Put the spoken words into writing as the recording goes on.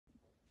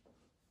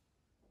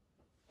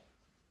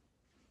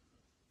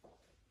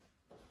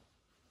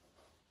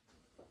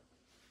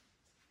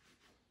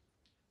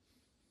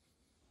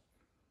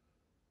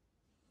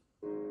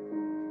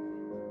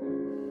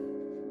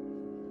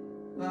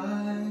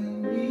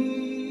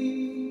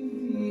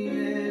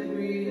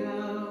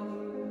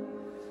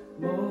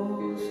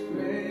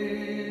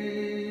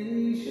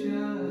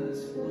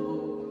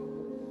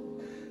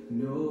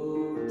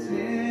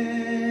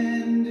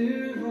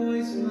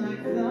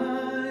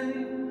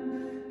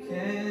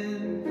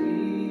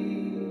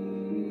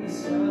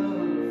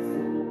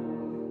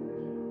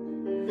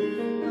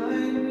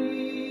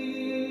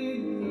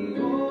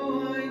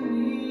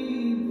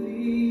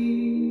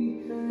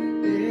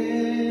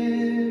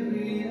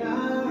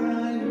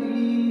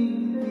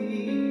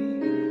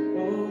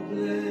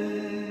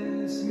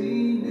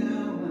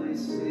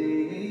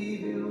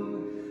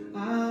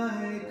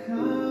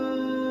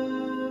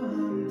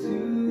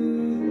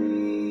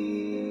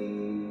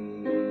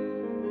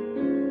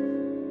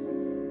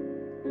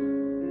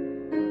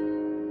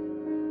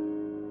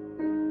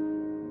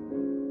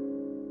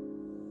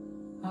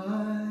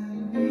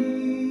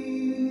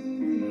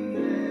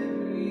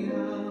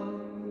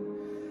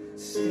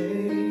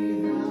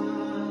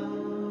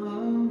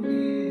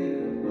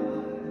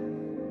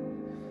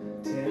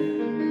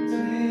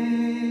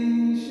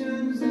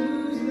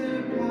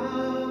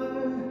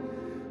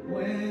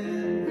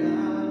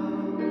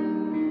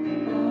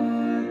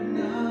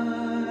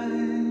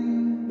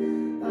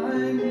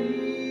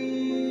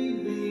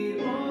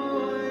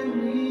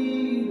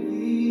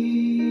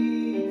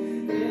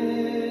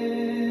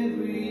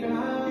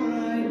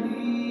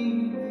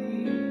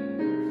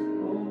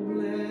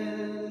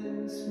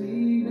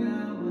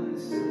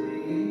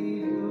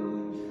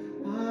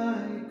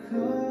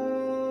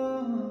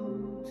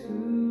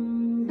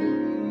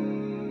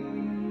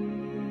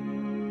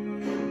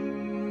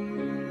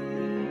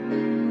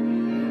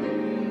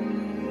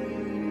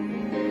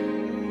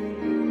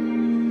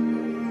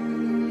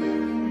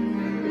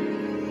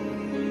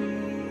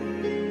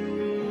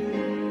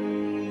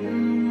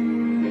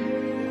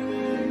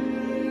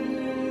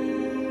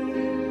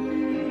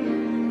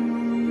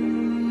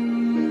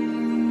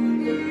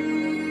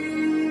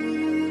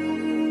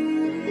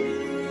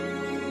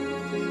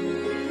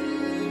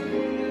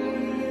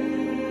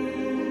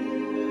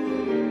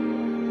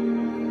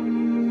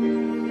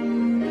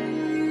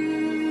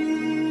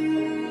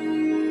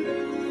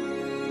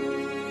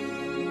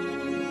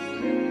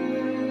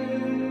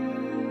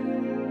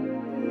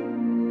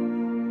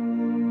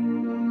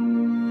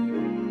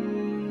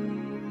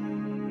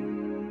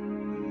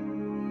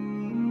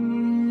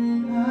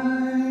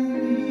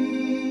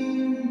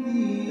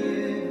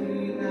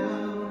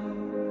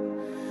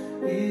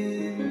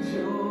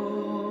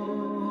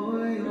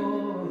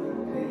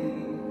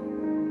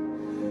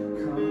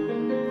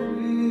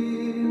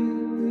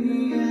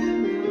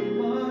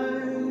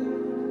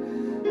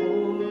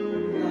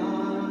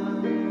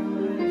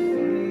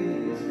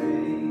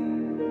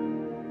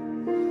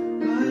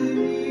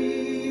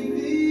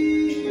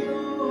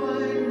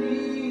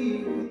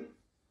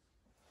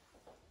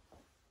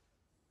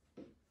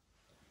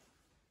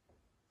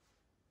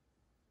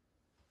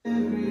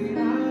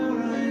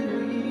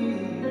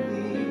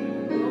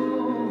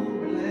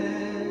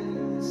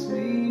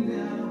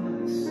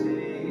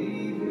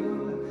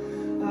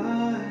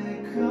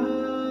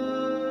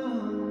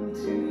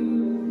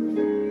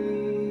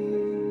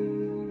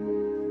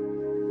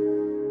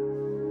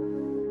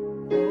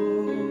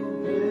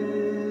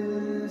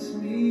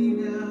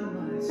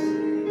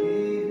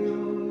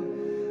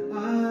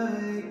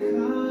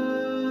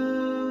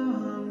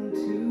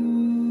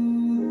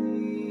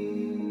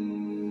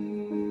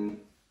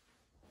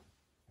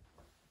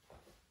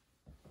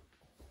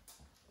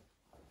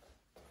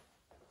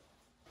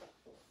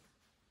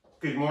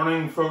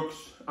folks,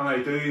 and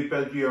I do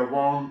bid you a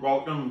warm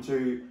welcome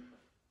to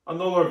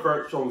another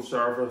virtual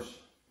service.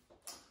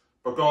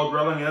 But God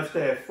willing, this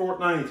day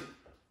fortnight,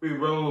 we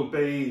will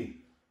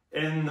be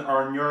in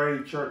our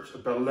Newry Church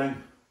building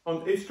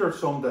on Easter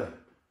Sunday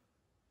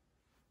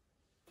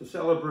to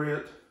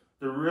celebrate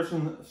the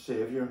risen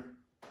Saviour,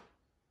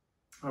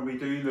 and we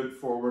do look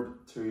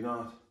forward to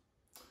that.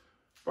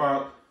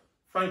 But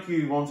thank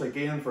you once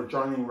again for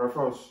joining with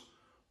us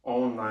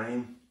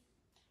online.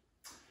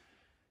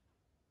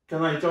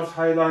 Can I just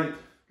highlight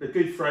the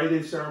Good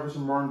Friday service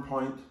in Mourne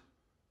Point?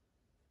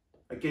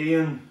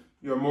 Again,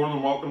 you're more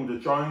than welcome to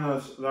join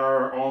us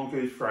there on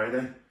Good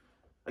Friday.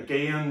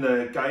 Again,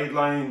 the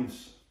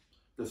guidelines,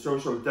 the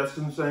social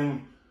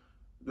distancing,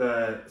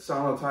 the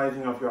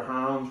sanitising of your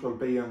hands will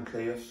be in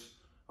place,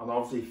 and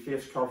obviously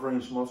face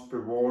coverings must be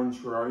worn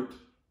throughout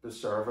the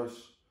service.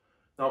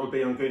 That will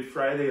be on Good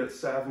Friday at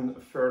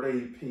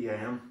 7:30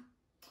 p.m.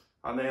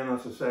 And then,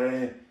 as I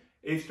say,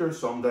 Easter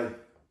Sunday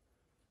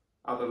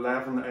at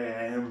 11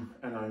 a.m.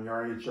 in our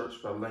Newry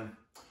Church building.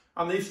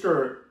 And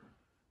Easter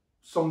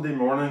Sunday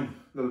morning,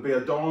 there'll be a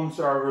dawn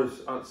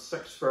service at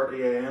 6:30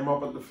 a.m.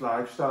 up at the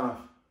Flagstaff.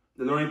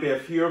 There'll only be a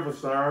few of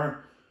us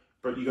there,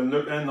 but you can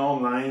look in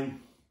online.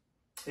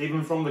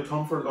 Even from the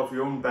comfort of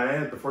your own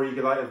bed, before you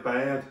get out of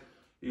bed,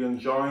 you can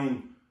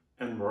join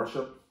in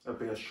worship. It'll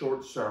be a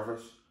short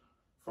service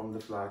from the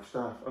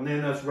Flagstaff. And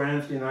then this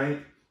Wednesday night,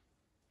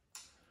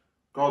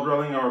 God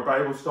willing, our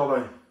Bible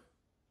study.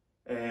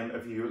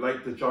 If you would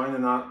like to join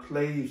in that,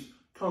 please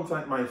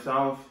contact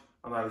myself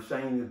and I'll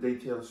send you the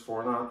details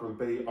for that. Will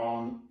be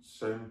on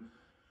soon.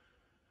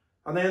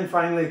 And then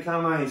finally,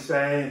 can I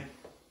say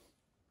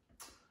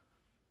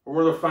a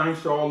word of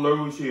thanks to all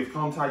those who have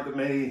contacted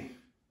me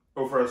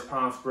over this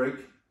past week,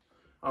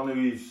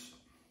 and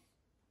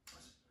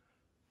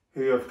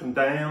who have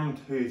condemned,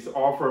 who's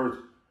offered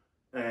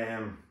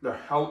their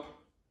help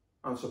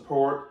and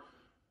support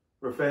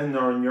within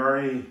our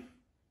Newry,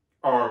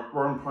 or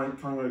Mourne Point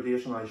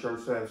congregation, I should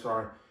say,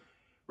 sorry,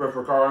 with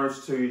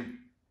regards to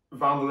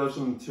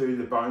vandalism to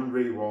the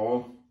boundary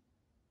wall.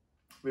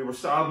 We were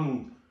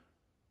saddened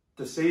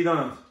to see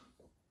that.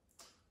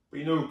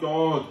 We know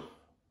God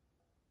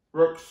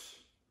works,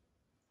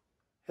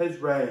 His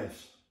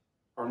ways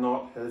are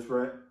not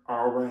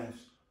our ways.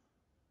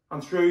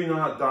 And through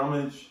that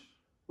damage,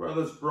 where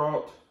it's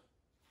brought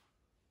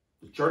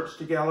the church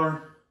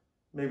together,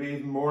 maybe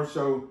even more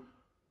so,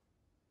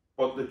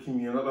 but the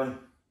community.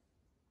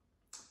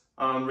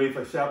 And we've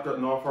accepted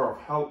an offer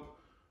of help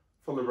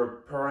for the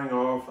repairing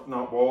of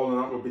that wall, and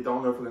that will be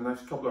done over the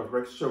next couple of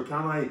weeks. So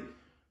can I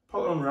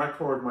put on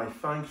record my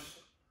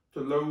thanks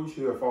to those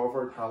who have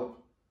offered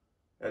help?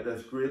 It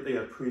is greatly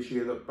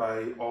appreciated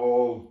by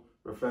all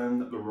within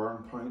the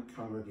Mourne Point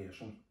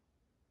congregation.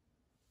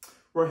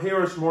 We're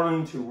here this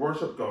morning to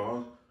worship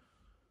God.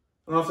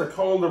 And as I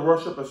call to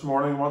worship this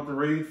morning, I want to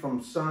read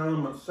from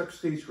Psalm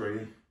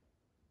 63.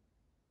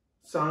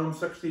 Psalm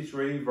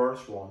 63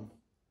 verse 1.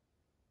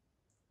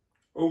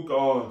 O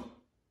God,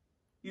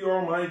 you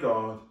are my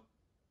God.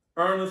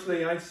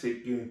 Earnestly I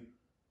seek you.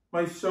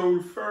 My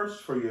soul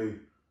thirsts for you.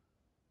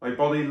 My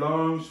body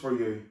longs for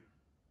you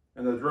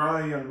in a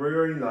dry and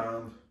weary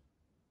land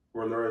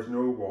where there is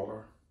no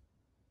water.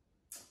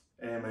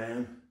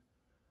 Amen.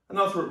 And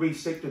that's what we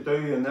seek to do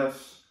in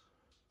this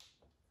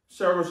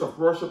service of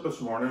worship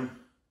this morning.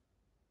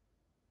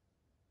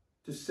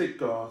 To seek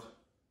God.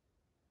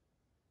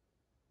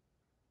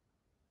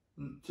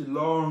 To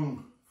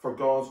long for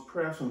God's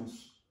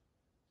presence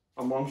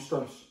amongst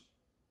us.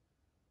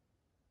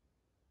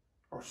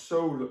 Our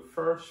soul that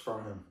thirsts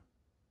for Him.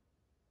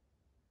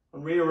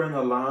 And we are in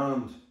a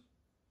land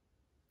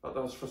that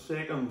has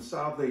forsaken,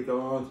 sadly,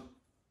 God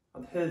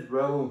and His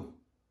will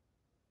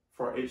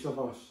for each of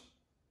us.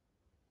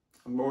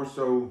 And more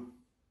so,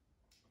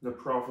 the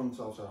province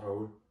as a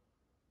whole.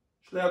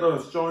 So let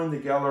us join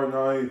together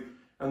now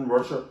in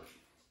worship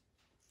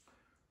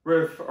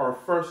with our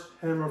first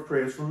hymn of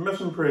praise from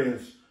Mission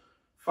Praise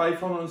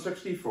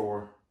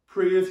 564.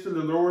 Praise to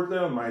the Lord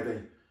the Almighty,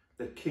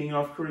 the King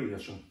of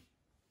creation.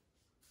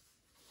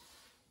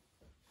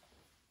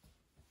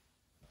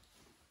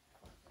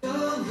 The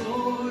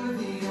Lord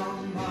the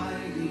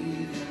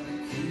Almighty,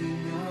 the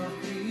King of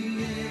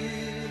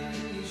creation.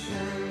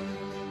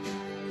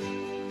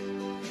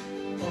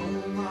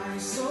 Oh, my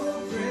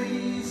soul,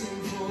 praise Him,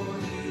 for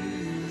He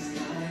is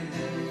thy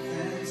help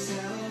and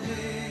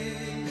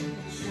salvation.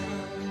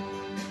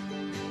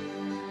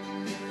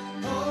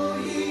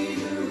 Oh, ye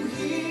who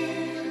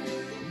hear,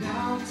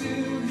 now to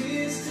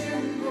His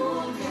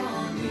temple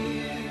draw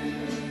near.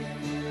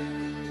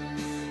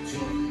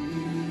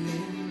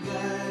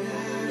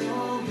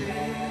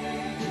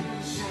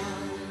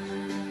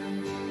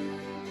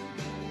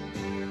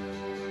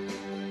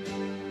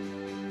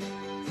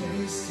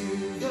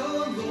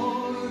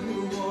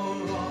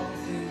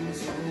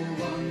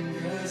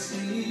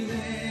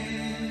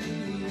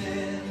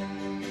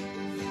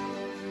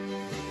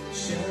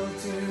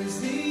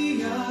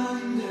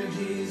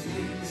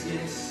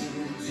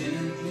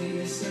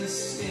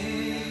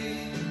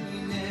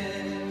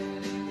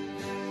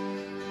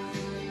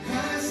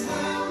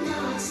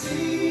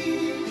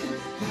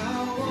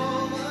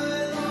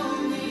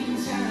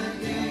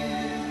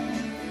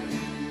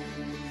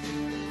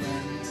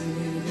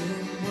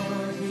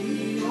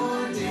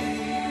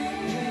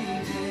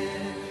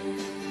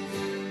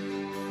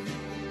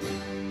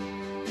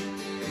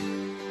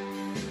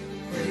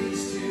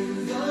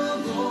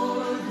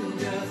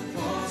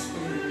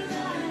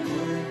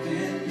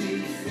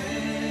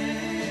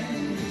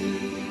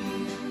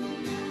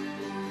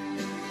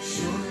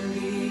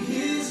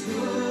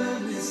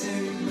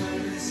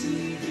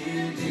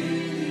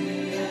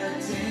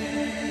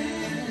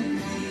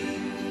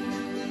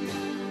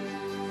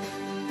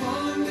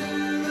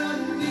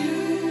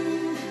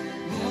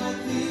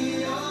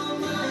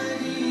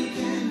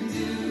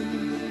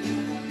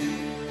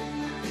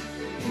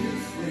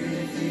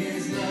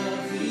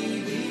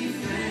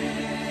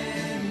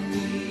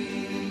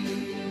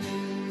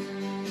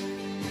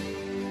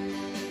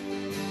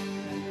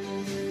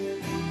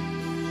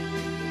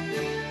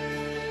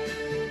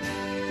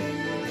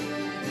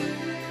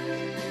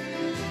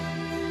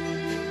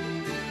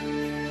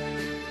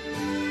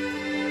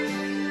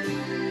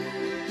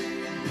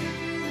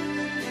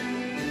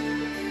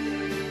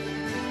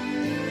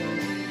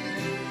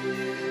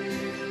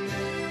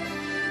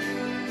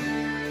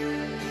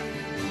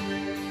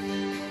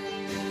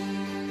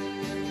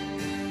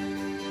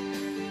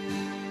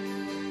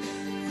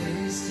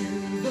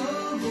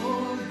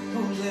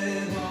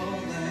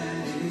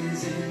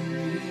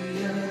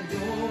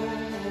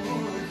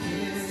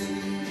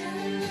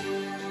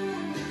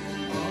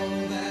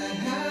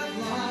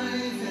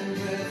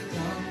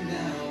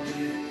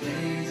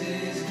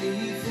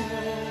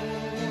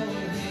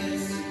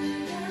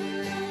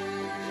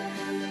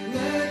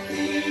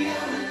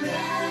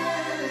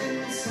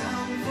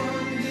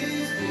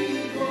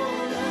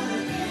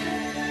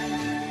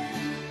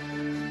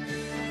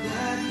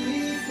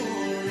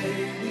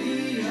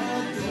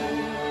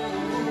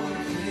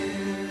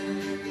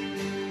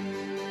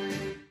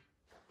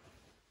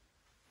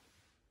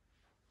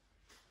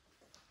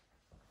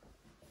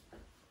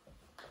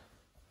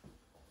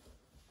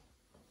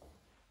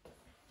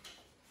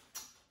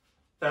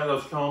 Let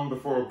us come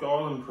before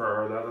God in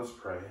prayer. Let us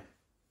pray.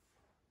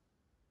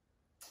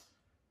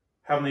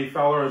 Heavenly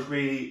Father, as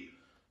we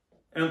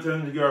enter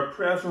into your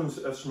presence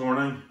this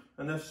morning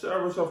in this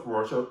service of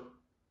worship,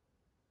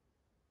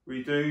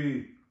 we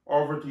do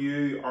offer to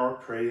you our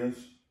praise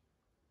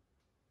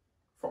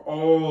for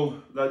all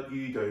that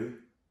you do,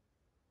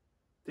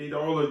 indeed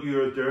all that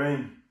you are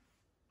doing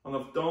and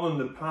have done in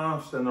the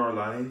past in our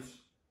lives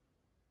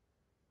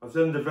as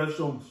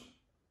individuals,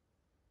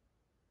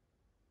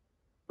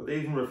 but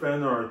even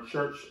within our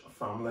church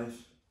families.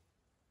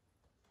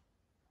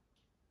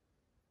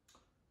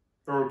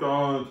 Lord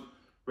God,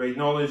 we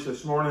acknowledge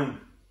this morning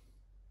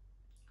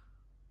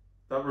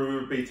that we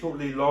would be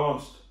totally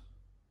lost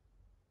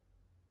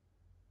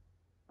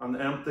and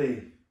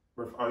empty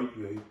without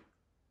you.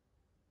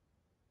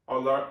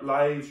 Our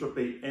lives would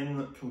be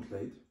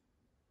incomplete.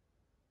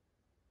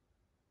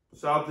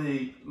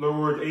 Sadly,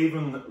 Lord,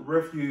 even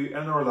with you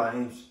in our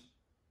lives,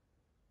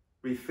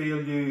 we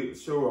fail you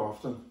so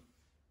often.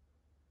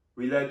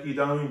 We let you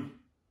down.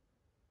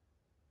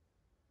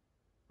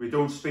 We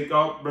don't speak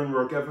up when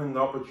we're given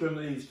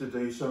opportunities to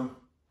do so.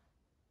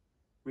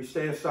 We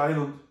stay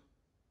silent,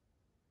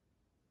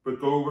 but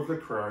go with the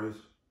crowd.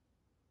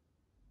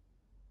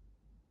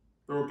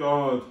 Lord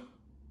God,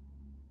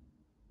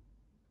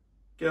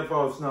 give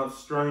us that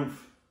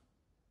strength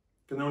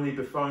can only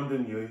be found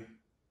in you,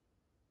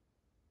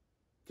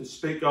 to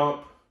speak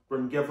up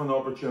when given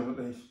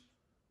opportunities,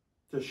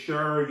 to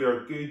share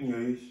your good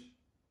news,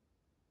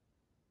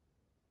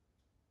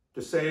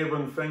 to say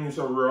when things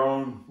are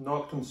wrong,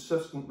 not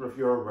consistent with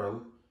your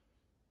will.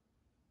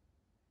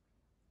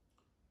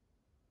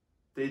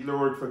 Indeed,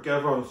 Lord,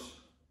 forgive us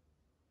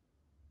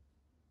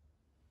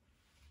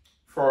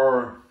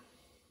for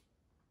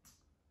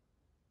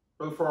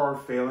our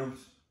failings.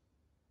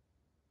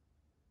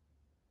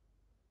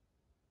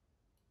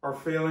 Our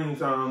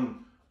failings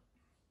and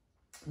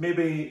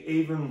maybe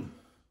even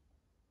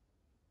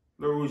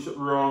those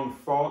wrong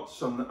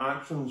thoughts and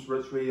actions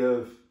which we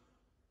have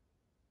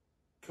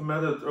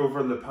committed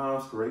over the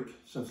past week,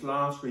 since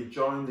last we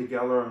joined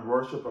together in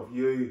worship of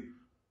you,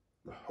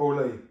 the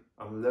holy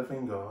and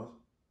living God.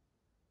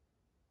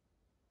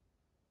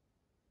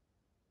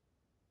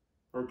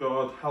 Lord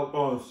God, help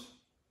us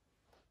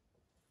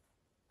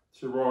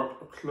to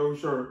walk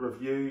closer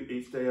with you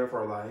each day of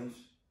our lives.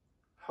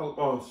 Help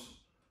us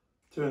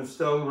to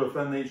instill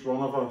within each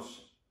one of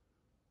us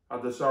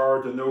a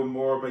desire to know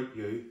more about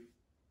you,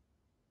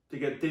 to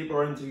get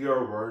deeper into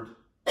your word,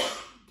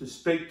 to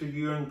speak to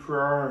you in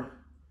prayer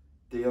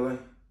daily.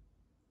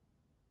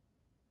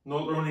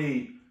 Not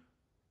only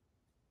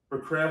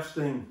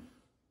requesting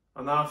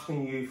and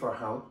asking you for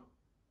help,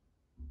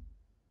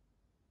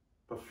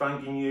 but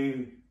thanking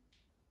you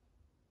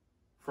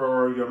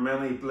for your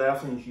many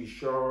blessings you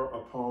shower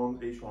upon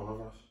each one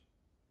of us.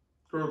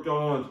 Lord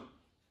God,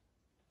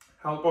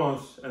 help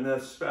us in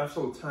this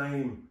special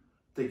time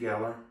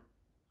together.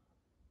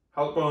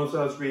 Help us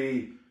as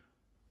we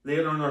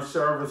later in our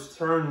service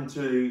turn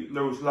to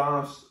those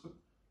last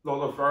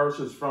lot of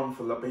verses from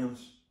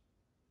Philippians.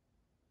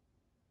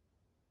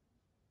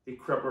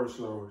 Equip us,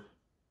 Lord.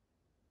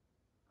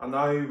 And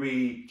now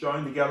we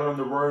join together in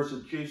the words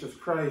that Jesus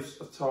Christ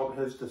has taught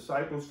his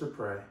disciples to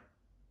pray.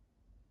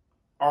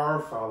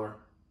 Our Father,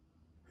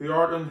 who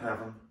art in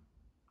heaven,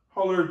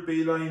 hallowed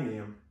be thy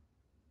name.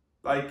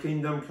 Thy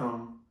kingdom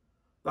come,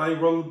 thy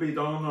will be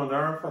done on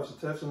earth as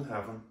it is in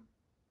heaven.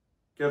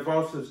 Give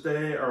us this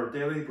day our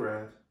daily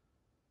bread,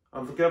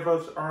 and forgive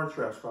us our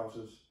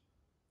trespasses,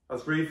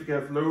 as we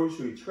forgive those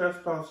who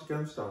trespass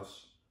against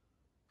us.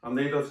 And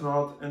lead us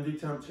not into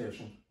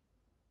temptation,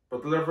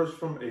 but deliver us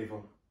from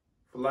evil.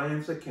 For thine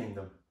is the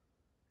kingdom,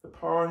 the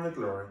power and the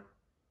glory,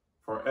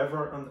 for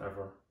ever and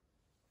ever.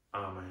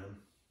 Amen.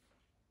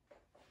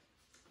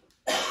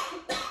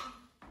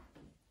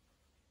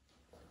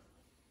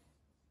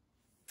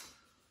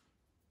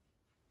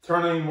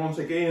 Turning once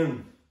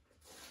again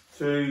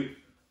to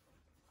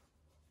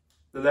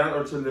the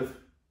letter to the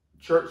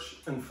church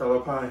in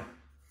Philippi,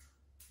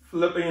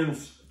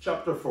 Philippians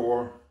chapter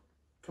 4,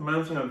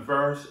 commencing at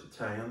verse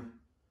 10,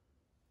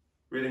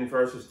 reading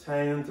verses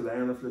 10 to the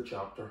end of the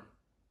chapter.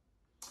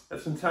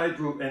 It's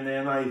entitled in the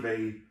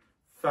NIV,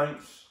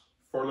 Thanks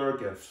for Their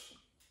Gifts.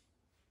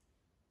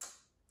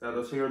 Let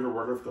us hear the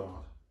word of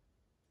God.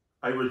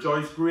 I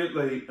rejoice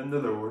greatly in the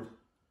Lord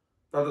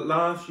that at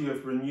last you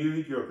have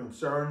renewed your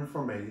concern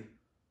for me.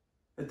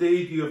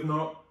 Indeed, you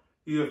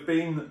have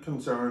been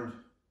concerned,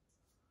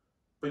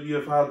 but you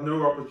have had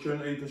no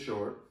opportunity to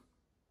show it.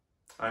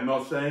 I am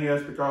not saying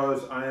this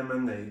because I am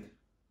in need,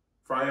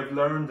 for I have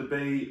learned to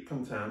be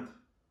content,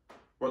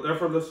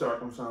 whatever the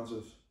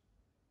circumstances.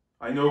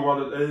 I know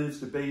what it is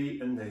to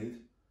be in need,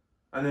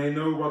 and I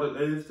know what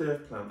it is to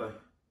have plenty.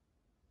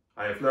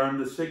 I have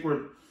learned the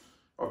secret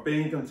of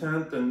being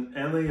content in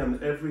any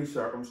and every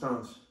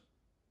circumstance,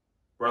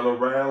 whether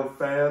well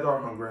fed or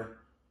hungry,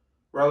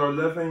 whether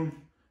living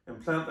in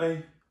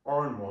plenty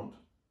or in want.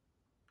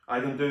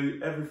 I can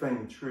do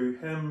everything through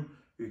him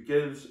who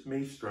gives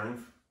me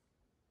strength.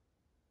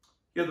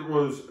 Yet it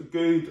was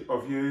good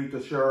of you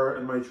to share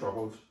in my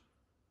troubles.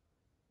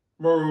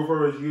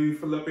 Moreover, as you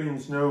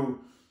Philippians know,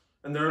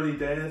 in the early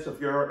days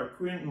of your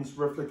acquaintance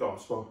with the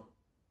gospel,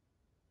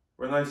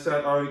 when I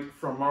set out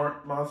from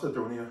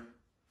Macedonia,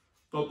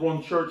 not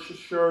one church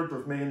shared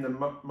with me in the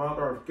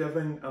matter of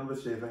giving and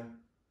receiving,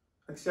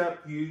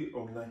 except you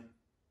only.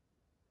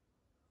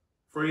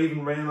 For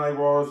even when I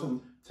was in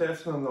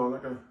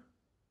Thessalonica,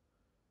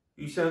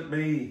 you sent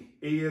me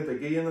aid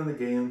again and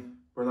again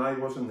when I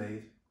was in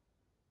need.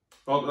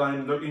 Not that I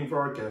am looking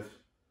for a gift,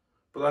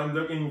 but I am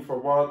looking for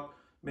what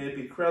may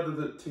be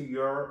credited to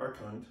your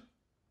account.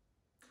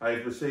 I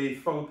have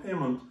received full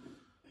payment,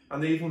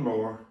 and even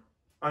more,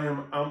 I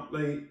am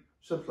amply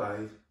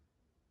supplied.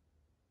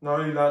 Now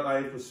that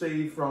I have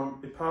received from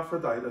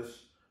Epaphroditus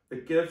the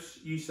gifts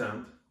you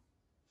sent,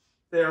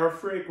 they are a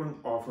fragrant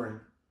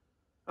offering,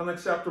 an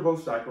acceptable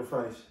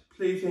sacrifice,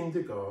 pleasing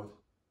to God.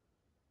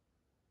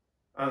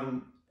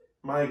 And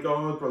my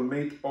God will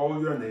meet all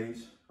your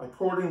needs,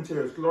 according to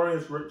his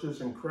glorious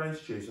riches in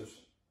Christ Jesus.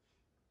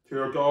 To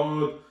your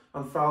God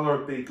and Father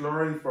be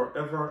glory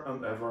forever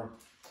and ever.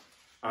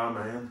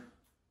 Amen.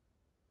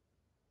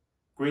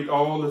 Greet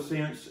all the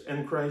saints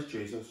in Christ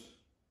Jesus.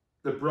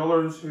 The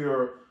brothers who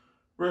are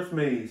with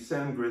me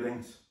send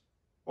greetings.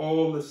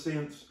 All the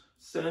saints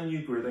send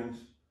you greetings,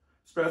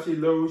 especially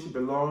those who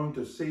belong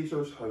to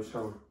Caesar's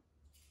household.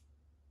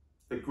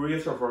 The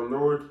grace of our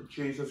Lord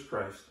Jesus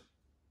Christ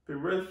be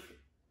with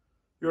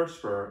your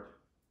spirit.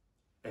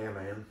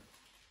 Amen.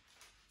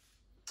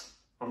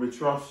 And we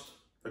trust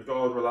that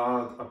God will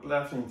add a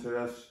blessing to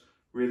this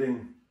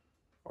reading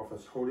of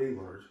his holy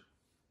word.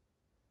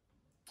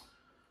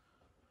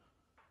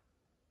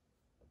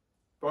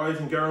 Boys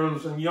and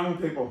girls and young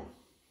people,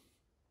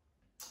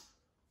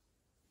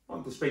 I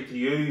want to speak to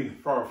you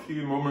for a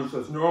few moments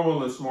as normal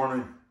this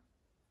morning.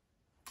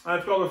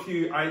 I've got a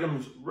few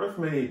items with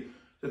me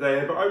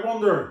today, but I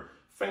wonder,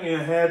 thinking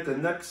ahead to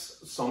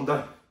next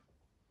Sunday,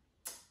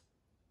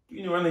 do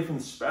you know anything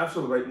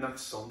special about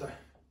next Sunday?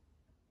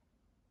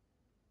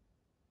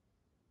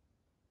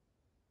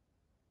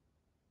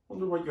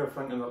 Wonder what you're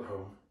thinking at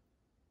home.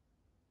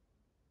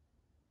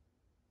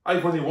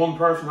 I've only one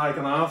person I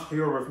can ask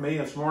here with me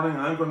this morning.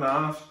 I'm going to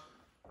ask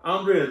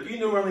Andrea, do you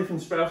know anything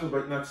special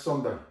about next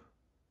Sunday?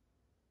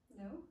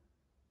 No.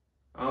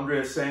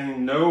 Andrea's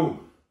saying no.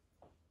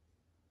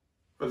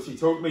 But she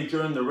told me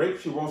during the week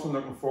she wasn't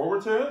looking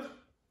forward to it.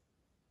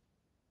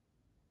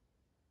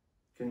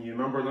 Can you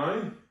remember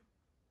now?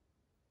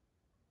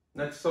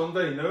 Next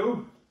Sunday,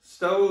 no.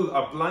 Still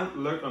a blank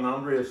look on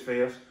Andrea's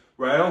face.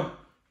 Well,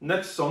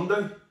 next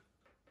Sunday,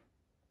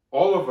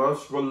 all of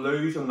us will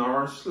lose an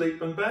hour's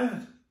sleep in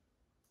bed,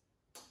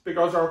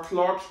 because our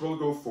clocks will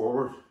go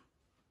forward,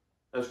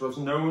 as was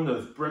known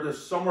as British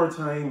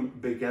summertime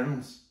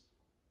begins.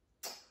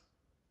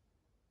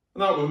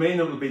 And that will mean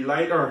it will be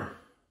lighter,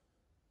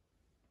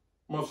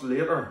 much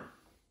later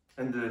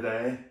into the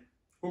day. It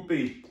won't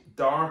be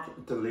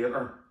dark till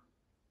later.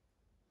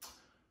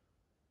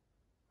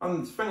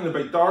 And thinking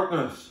about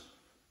darkness,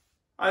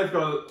 I've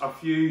got a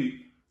few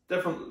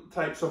different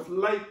types of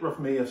light with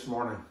me this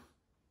morning.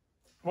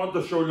 I want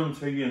to show them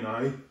to you now.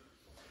 And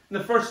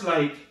the first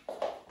light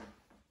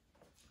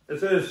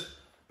is this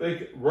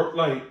big work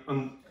light,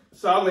 and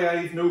sadly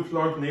I've no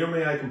plug near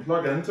me I can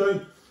plug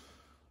into,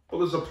 but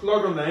there's a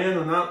plug on the end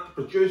and that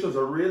produces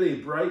a really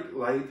bright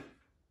light.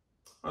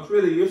 It's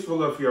really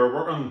useful if you're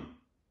working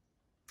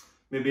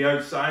maybe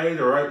outside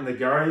or out in the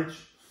garage,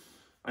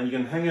 and you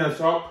can hang this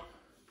up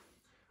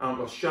and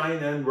it will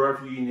shine in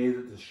wherever you need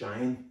it to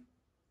shine.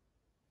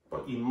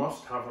 But you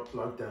must have it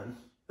plugged in.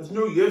 There's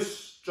no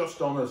use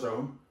just on its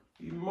own.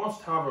 You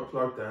must have it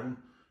plugged in.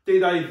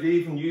 Indeed, I've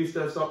even used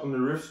this up in the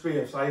roof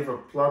space. I have a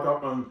plug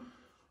up on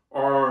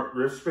our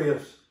roof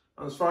space,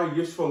 and it's very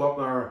useful up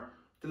there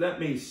to let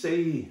me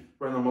see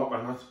when I'm up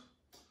in it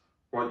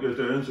what you're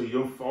doing so you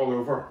don't fall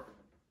over.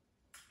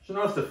 So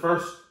that's the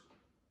first,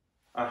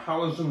 a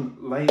halogen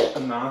light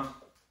in that.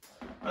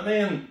 And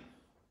then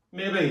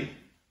maybe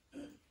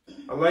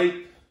a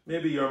light,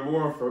 maybe you're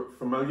more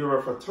familiar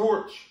with a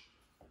torch.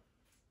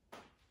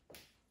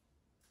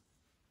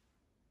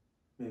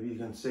 Maybe you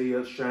can see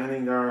it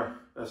shining there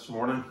this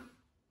morning.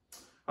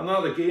 And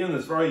that again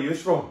is very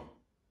useful,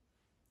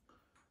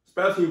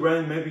 especially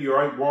when maybe you're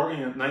out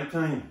walking at night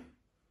time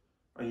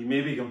and you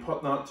maybe can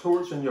put that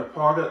torch in your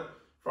pocket,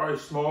 very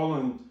small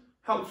and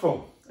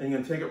helpful, and you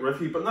can take it with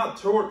you. But that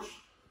torch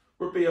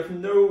would be of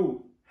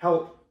no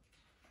help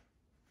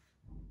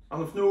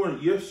and of no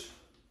use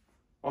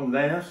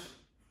unless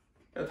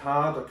it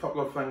had a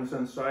couple of things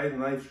inside,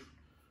 and I've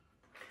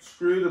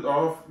screwed it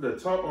off, the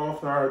top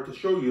off there to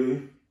show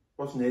you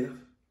what's needed.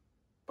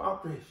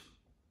 Batteries.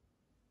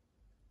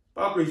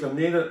 Batteries are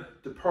needed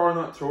to power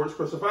that torch,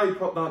 because if I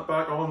put that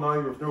back on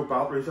now with no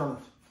batteries on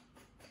it,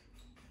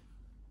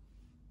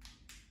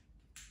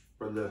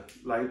 well, the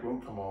light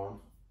won't come on.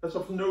 It's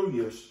of no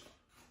use.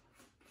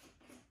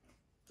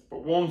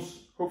 But once,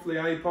 hopefully,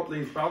 I put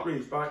these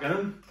batteries back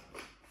in,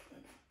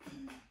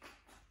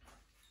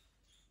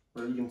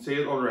 well, you can see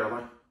it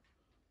already.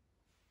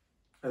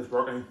 It's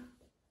working.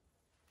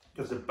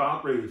 Because the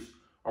batteries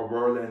are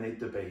where they need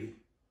to be.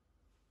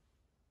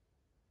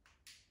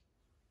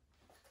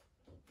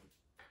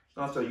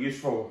 That's a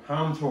useful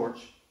hand torch.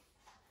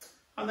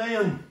 And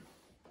then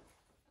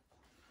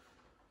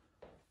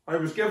I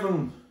was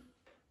given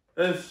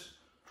this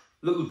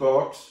little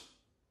box.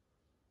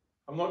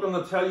 I'm not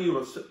going to tell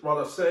you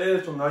what it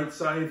says on the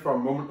outside for a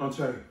moment or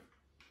two.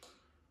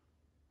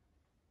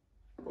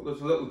 But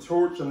there's a little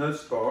torch in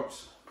this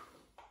box.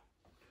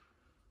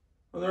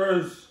 And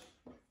there's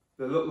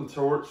the little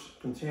torch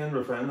contained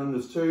within, and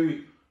there's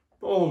two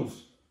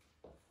bulbs.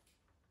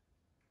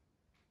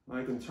 And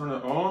I can turn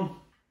it on.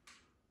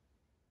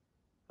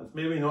 It's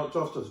maybe not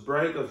just as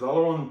bright as the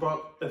other one,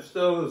 but it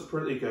still is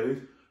pretty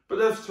good. But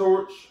this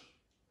torch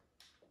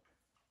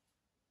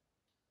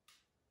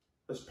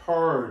is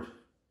powered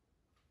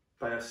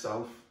by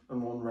itself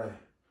in one way.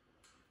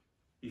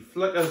 You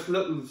flick this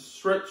little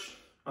switch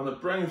and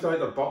it brings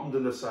out a button to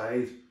the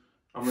side,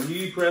 and when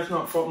you press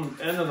that button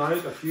in and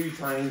out a few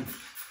times,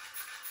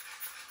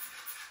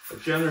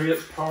 it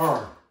generates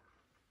power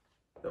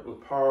that will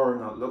power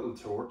that little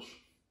torch.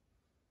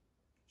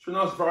 So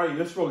that's very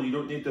useful. You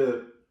don't need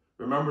to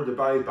remember to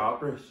buy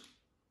batteries.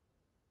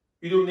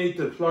 You don't need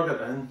to plug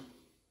it in.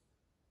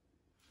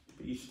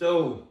 But you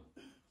still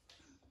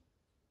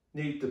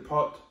need to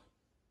put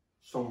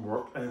some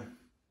work in.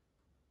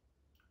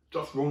 It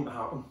just won't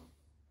happen.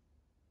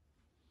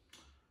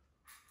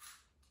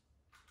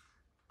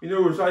 You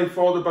know, as I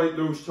thought about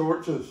those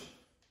torches,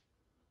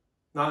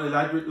 that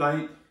electric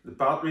light, the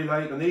battery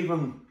light, and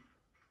even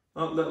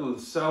that little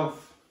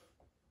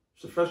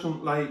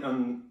self-sufficient light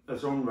in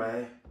its own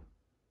way,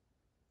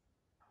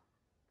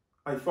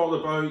 I thought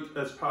about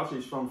this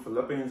passage from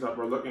Philippians that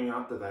we're looking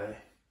at today.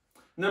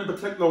 And in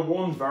particular,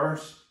 one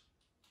verse,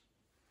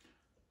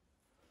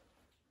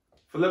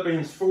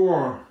 Philippians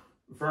 4,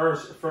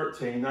 verse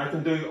 13. I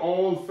can do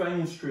all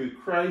things through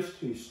Christ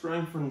who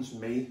strengthens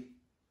me.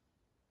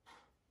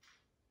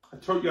 I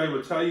told you I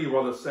would tell you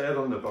what it said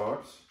on the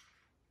box.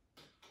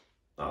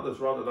 That is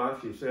what it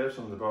actually says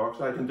on the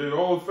box. I can do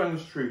all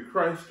things through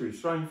Christ who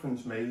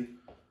strengthens me.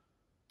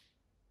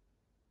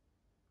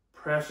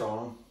 Press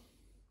on.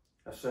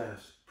 It says,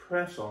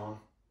 press on.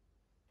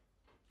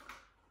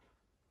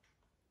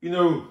 You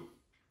know,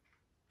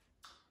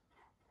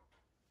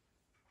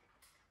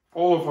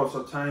 all of us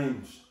at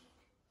times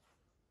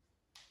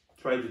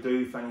try to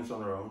do things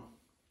on our own.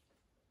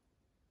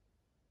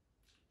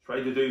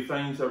 Try to do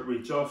things that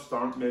we just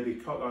aren't maybe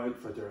cut out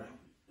for doing.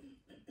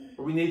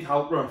 But we need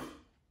help with.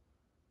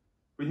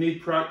 We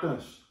need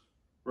practice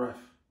with.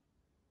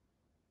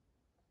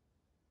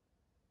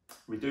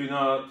 We do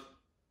that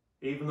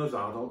even as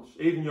adults.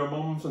 Even your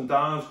mums and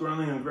dads,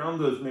 granny and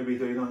granddads maybe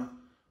do that.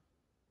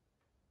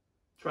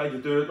 Try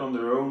to do it on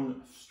their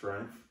own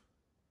strength.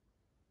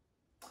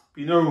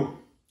 You know,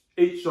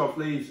 each of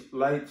these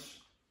lights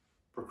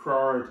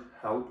required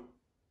help.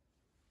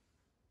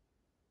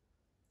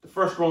 The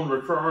first one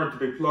required to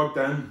be plugged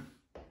in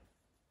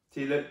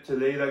to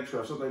the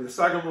electricity. The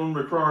second one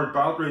required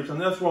batteries, and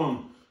this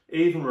one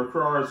even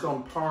required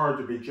some power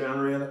to be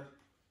generated.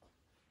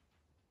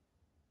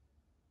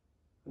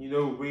 You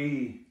know,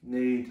 we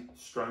need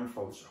strength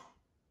also.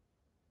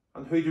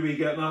 And who do we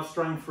get that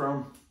strength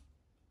from?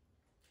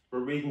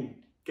 Well, we can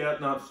get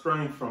that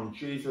strength from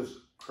Jesus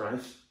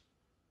Christ.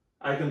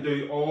 I can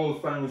do all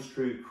things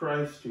through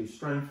Christ who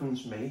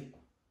strengthens me.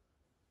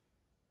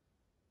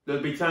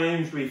 There'll be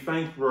times we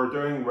think we're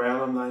doing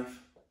well in life.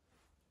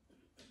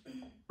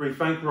 We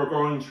think we're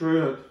going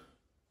through it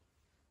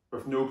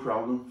with no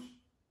problems.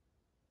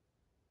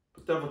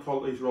 But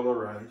difficulties will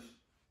arise.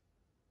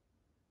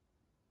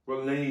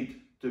 We'll need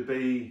to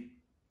be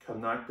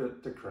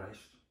connected to Christ.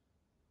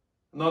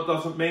 And that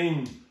doesn't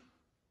mean,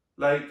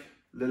 like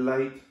the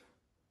light,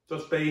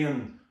 just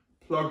being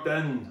plugged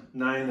in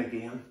now and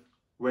again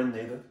when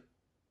needed.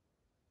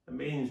 It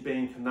means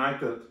being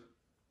connected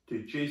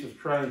to Jesus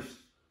Christ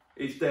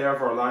each day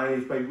of our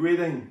lives by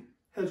reading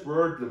His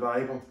Word, the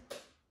Bible,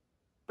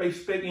 by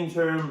speaking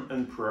to Him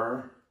in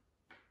prayer.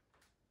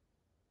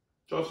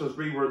 Just as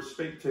we would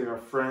speak to a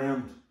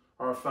friend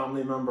or a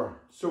family member,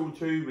 so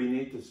too we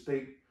need to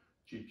speak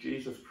to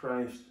Jesus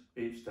Christ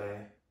each day.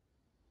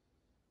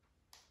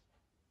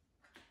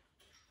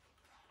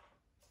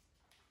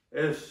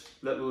 This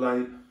little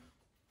light,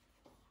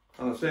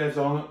 and it says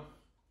on it,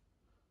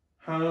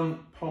 hand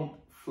pump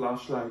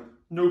flashlight,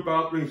 no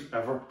batteries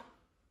ever.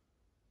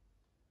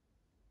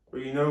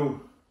 But you know,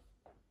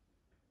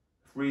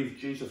 if we've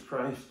Jesus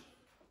Christ,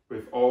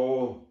 we've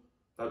all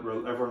that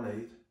we'll ever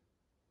need.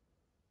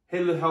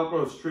 He'll help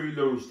us through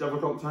those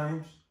difficult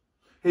times.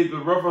 He'll be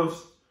with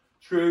us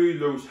through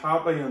those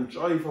happy and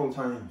joyful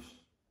times.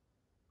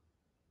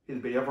 He'll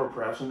be ever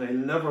present. He'll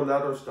never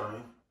let us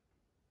down.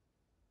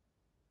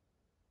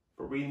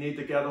 But we need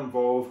to get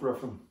involved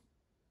with Him.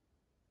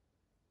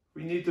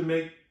 We need to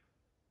make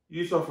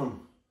use of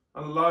Him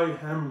and allow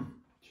Him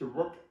to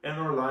work in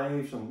our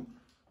lives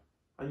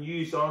and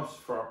use us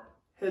for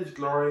His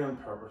glory and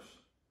purpose.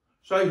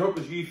 So I hope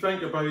as you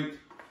think about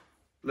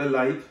the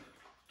light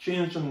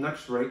changing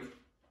next week,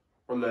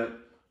 or the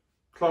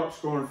clocks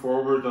going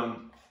forward and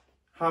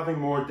having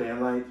more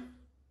daylight,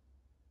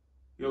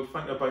 you'll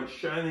think about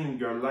shining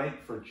your light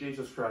for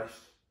Jesus Christ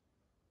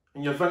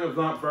And you think of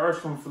that verse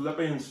from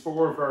Philippians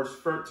 4 verse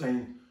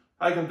 13.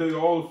 I can do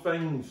all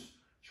things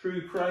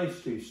through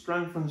Christ who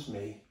strengthens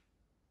me.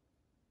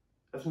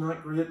 Isn't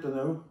that great to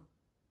know?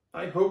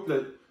 I hope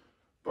that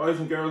boys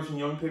and girls and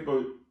young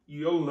people,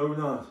 you'll know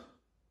that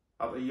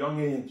at a young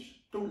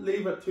age. Don't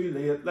leave it too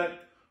late.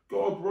 Let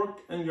God work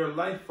in your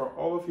life for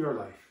all of your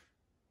life.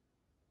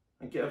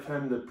 And give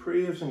him the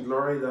praise and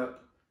glory that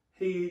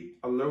he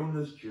alone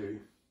is due.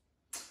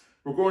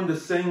 We're going to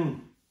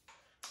sing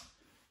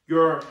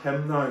your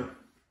hymn now.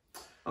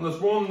 And there's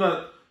one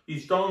that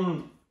he's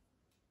done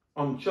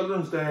on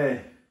Children's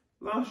Day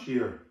last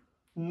year.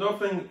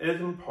 Nothing is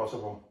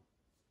impossible.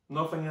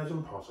 Nothing is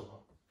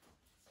impossible.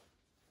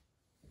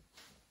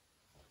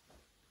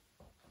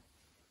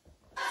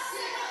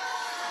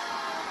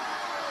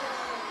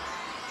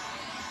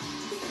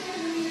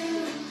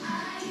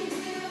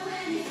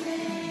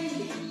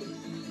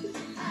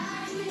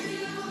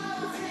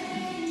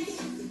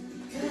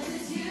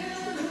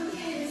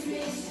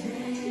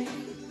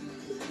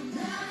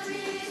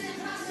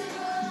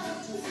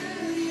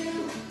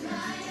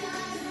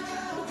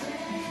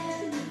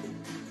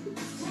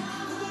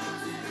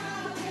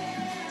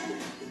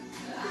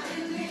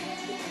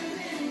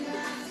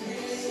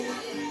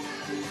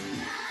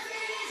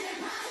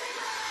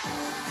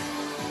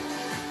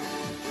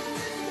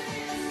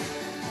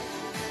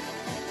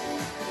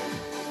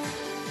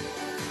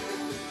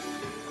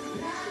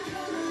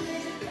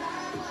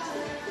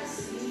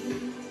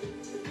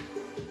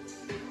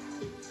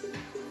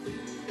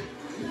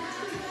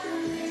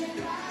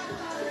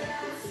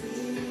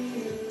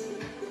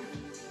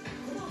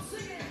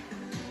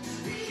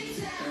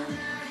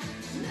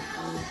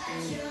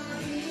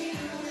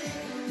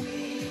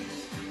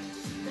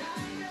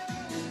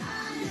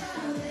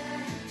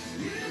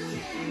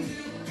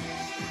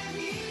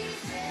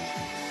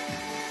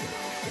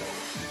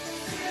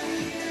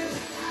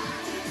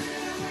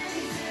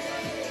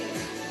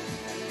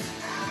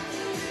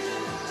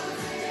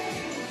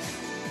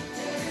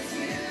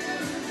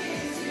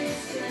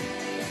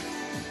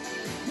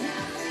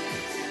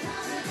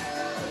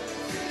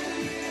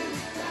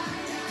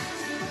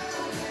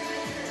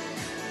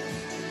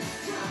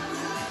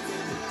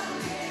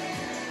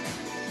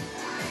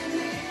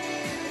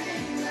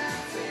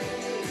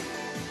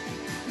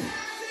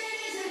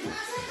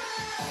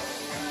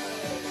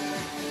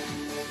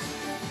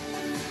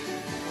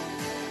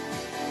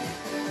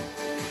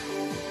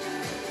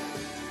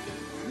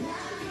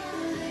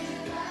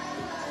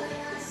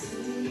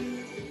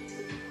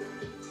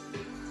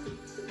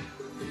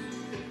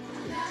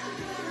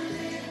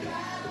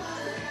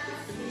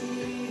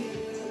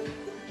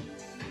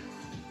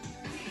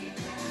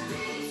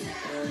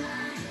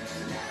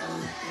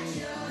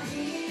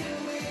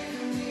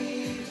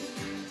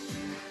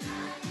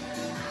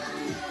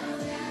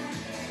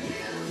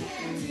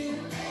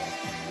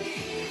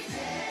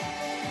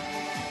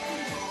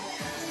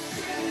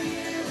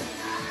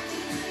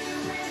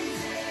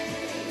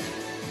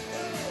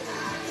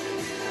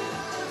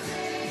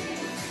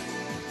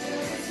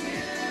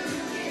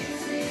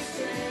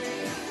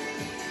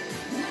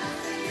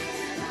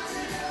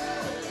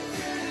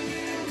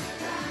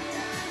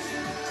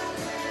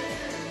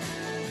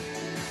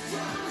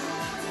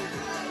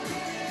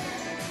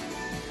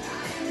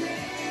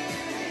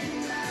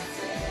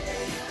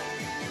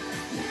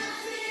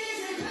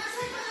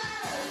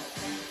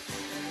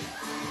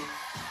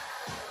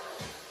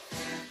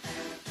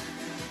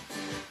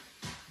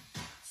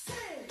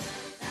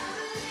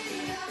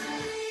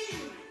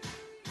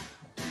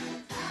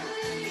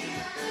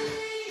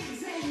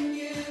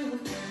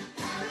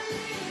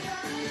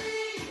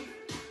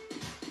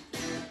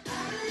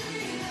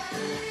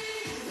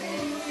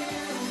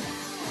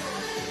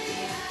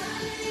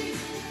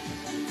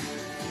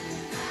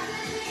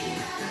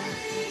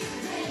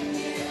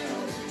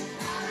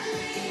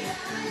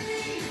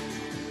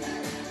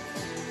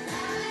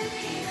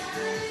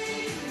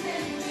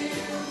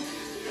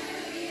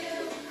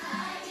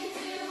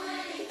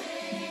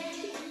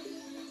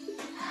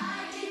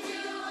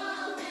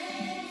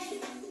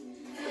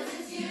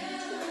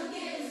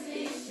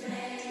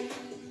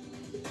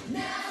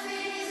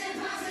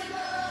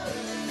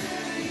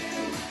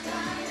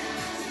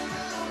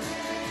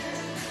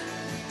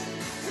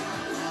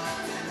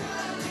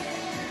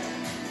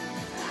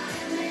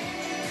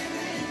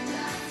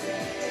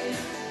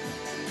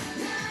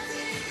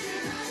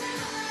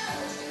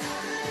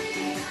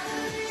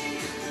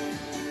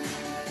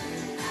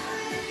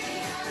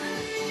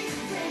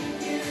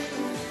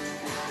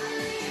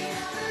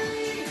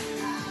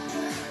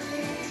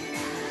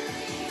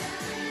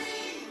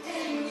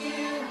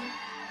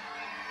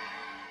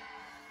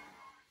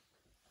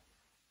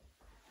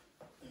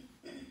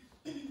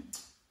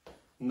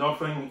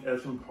 Nothing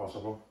is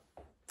impossible.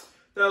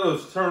 Let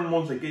us turn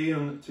once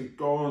again to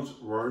God's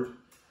Word.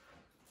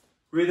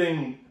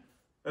 Reading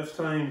this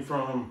time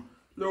from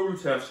the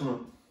Old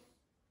Testament,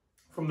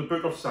 from the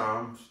book of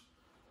Psalms,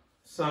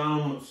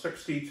 Psalm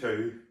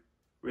 62,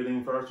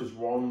 reading verses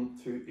 1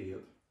 to 8.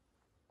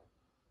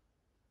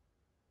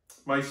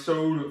 My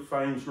soul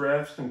finds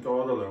rest in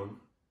God alone.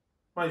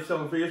 My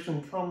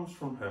salvation comes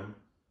from him.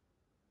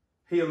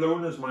 He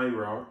alone is my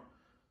rock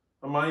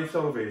and my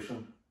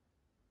salvation.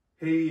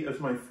 He is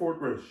my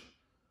fortress.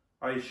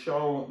 I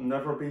shall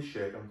never be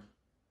shaken.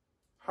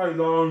 How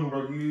long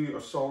will you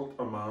assault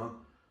a man?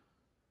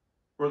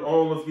 Will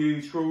all of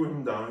you throw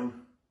him down?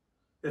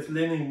 His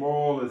leaning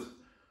wall is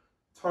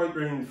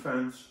tight-ring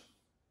fence.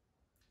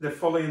 They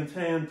fully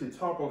intend to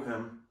topple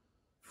him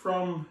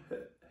from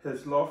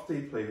his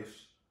lofty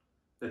place.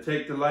 They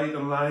take delight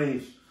in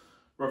lies,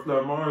 with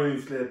their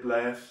mouths they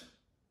bless,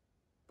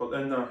 but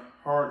in their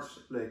hearts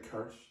they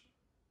curse.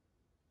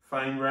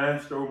 Find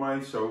rest, O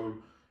my soul,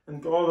 in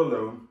God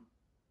alone.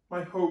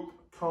 My hope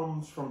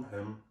comes from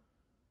him.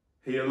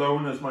 He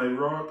alone is my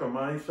rock and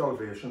my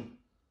salvation.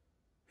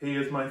 He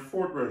is my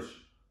fortress.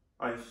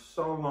 I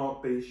shall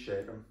not be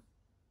shaken.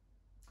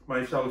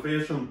 My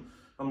salvation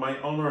and my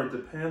honour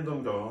depend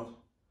on God.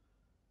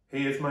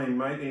 He is my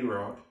mighty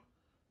rock,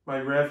 my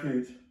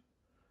refuge.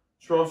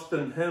 Trust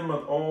in him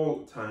at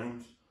all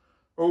times.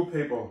 O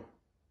people,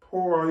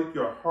 pour out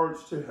your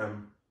hearts to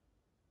him,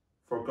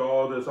 for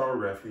God is our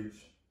refuge.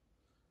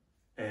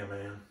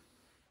 Amen.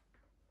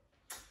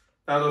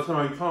 Let us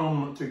now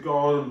come to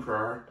God in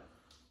prayer.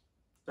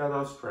 Let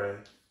us pray.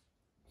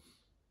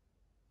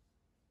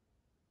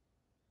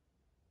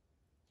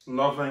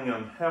 Loving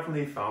and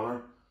heavenly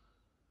Father,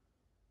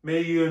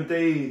 may you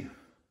indeed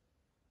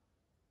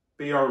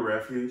be our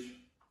refuge.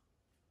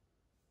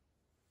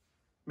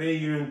 May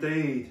you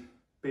indeed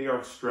be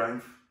our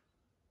strength,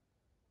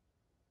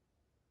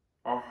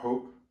 our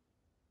hope,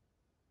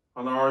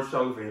 and our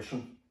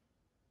salvation.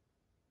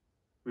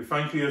 We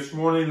thank you this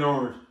morning,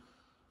 Lord,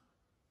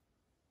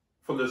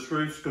 for the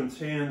truths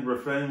contained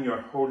within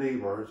your holy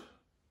word,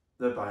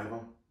 the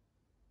Bible.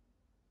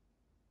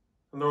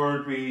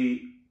 Lord,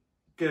 we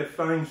give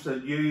thanks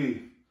that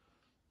you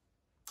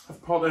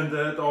have put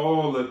into it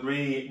all that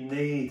we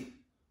need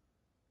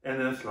in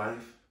this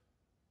life.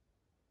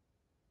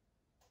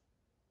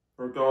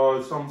 Lord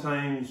God,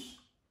 sometimes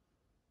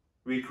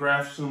we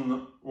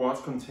question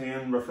what's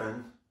contained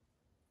within.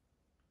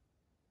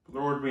 But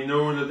Lord, we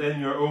know that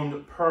in your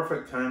own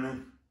perfect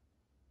timing,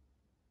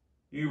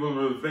 you will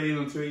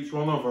reveal to each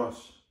one of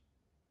us,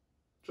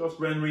 just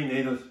when we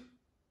need it,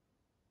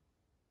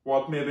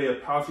 what maybe a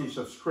passage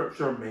of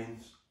scripture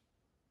means.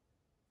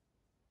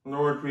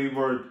 Lord, we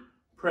would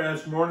pray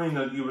this morning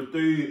that you would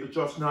do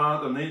just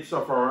that in each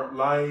of our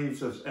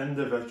lives as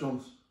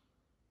individuals,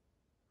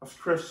 as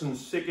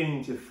Christians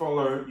seeking to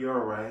follow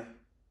your way,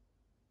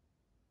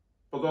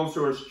 but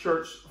also as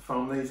church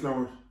families,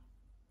 Lord.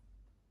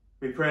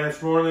 We pray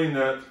this morning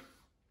that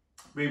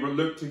we will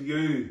look to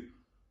you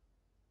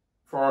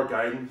for our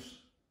guidance.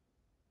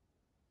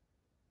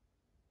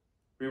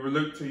 We will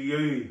look to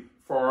you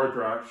for our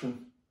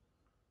direction.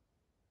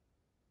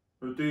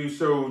 We'll do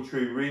so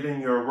through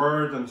reading your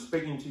word and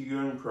speaking to you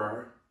in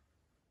prayer.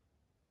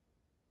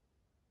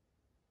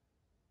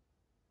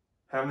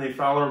 Heavenly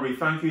Father, we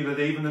thank you that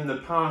even in the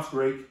past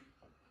week,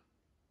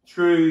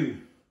 through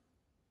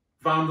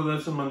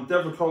vandalism and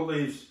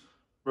difficulties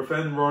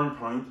within Roaring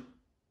Point,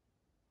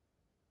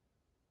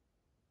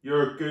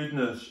 your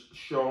goodness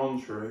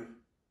shone through.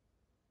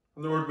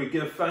 Lord, we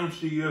give thanks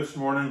to you this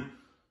morning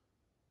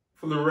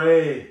for the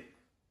way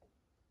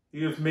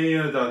you have made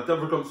a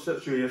difficult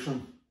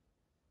situation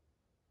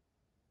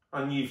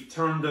and you've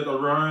turned it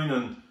around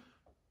and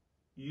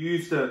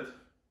used it,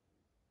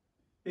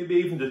 maybe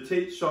even to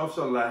teach us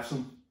a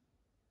lesson,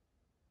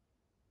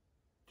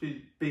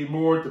 to be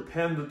more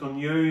dependent on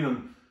you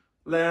and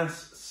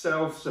less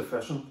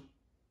self-sufficient.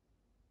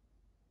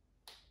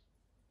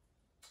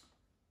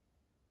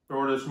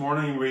 Lord, this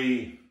morning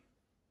we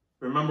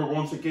remember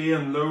once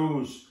again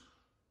those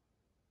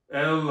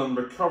ill and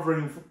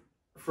recovering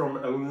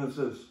from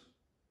illnesses.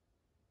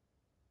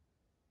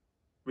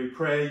 We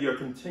pray your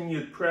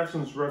continued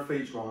presence with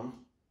each one.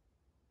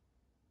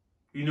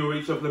 You know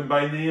each of them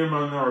by name in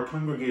our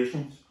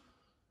congregations.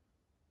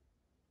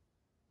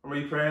 And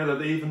we pray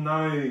that even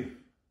now,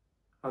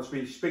 as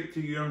we speak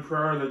to you in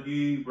prayer, that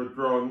you would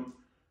draw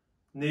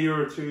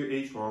nearer to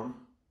each one.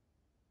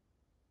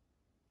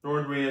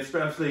 Lord, we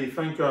especially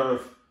think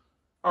of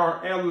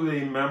our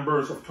elderly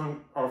members of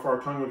our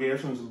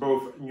congregations in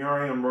both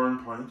Newry and Roaring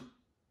Point.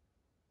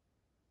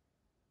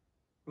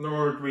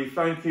 Lord, we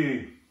thank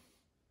you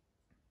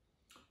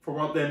for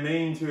what they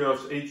mean to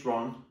us, each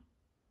one.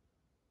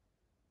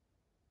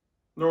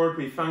 Lord,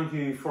 we thank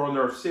you for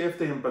their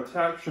safety and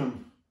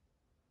protection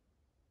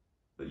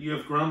that you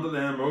have granted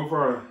them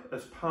over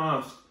this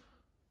past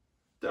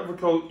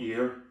difficult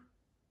year.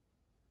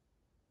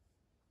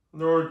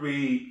 Lord,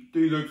 we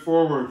do look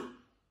forward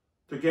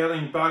to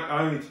getting back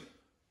out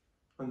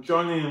and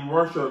joining in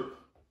worship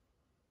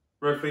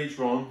with each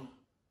one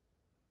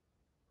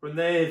when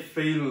they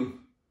feel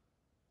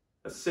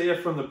it's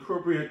safe and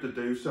appropriate to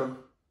do so.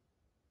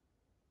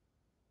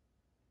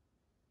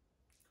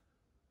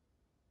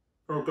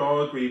 Oh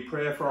God, we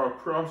pray for our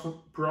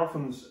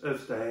province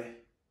this day.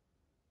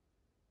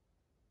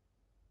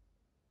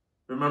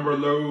 Remember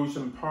those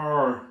in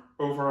power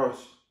over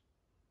us,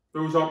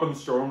 those up in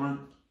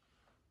Stormont.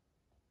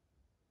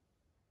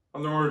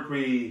 And Lord,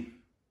 we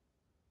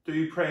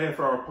do pray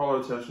for our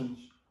politicians,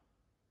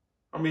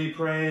 and we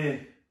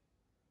pray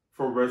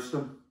for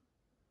wisdom,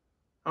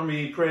 and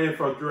we pray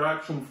for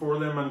direction for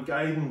them and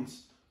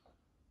guidance.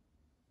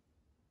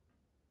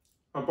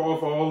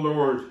 Above all,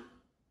 Lord,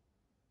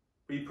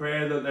 we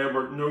pray that they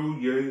would know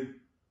you.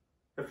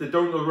 If they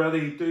don't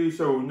already do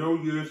so, know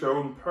you as their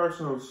own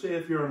personal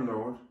Saviour and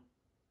Lord.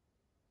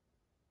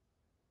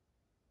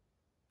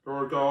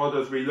 Lord God,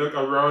 as we look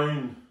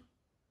around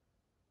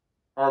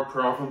our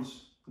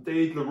province,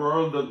 indeed the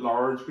world at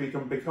large, we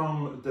can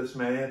become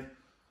dismayed.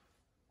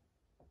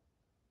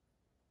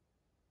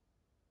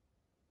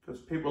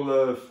 Because people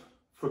have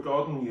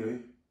forgotten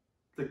you,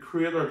 the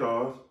Creator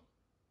God.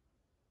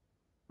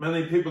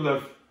 Many people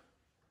have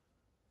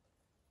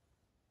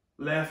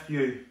left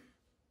you,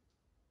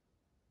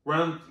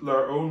 went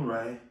their own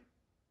way.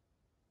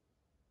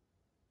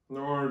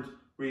 Lord,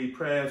 we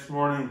pray this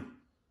morning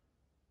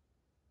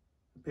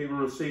that people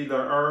will see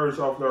their errors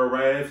of their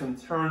ways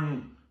and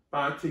turn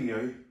back to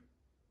you,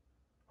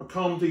 or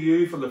come to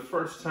you for the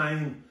first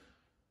time,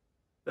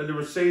 that they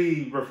will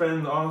see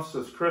within us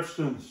as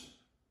Christians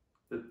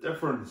the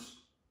difference,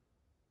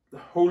 the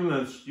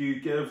holiness you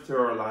give to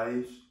our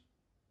lives.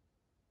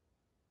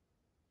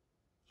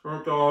 So,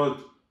 Lord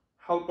God,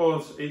 help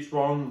us each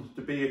one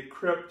to be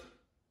equipped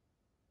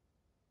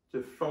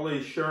to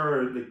fully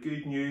share the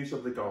good news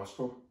of the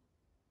gospel,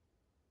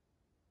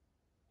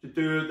 to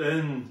do it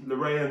in the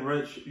way in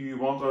which you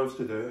want us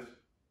to do it.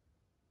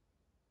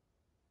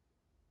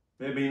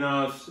 Maybe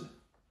not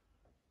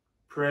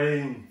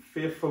praying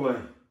faithfully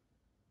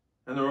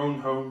in our own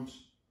homes,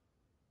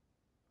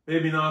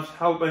 maybe not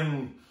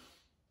helping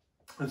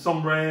in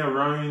some way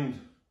around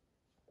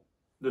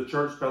the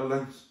church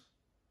buildings,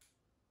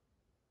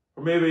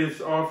 or maybe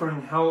it's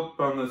offering help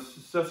and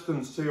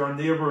assistance to our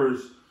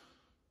neighbours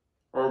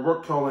or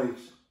work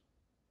colleagues.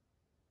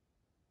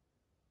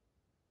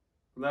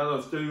 Let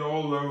us do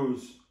all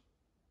those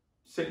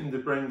seeking to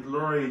bring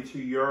glory to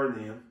your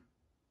name.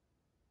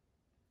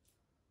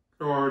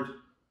 Lord,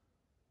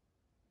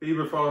 be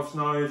with us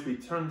now as we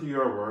turn to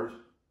your word.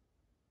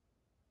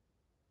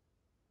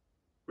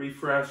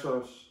 Refresh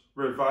us,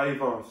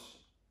 revive us,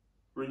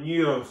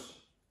 renew us.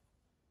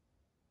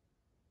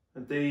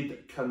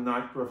 Indeed,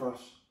 connect with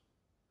us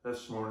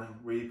this morning,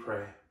 we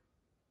pray.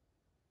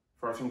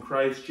 For us in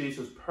Christ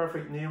Jesus'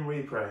 perfect name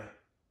we pray.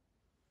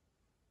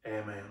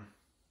 Amen.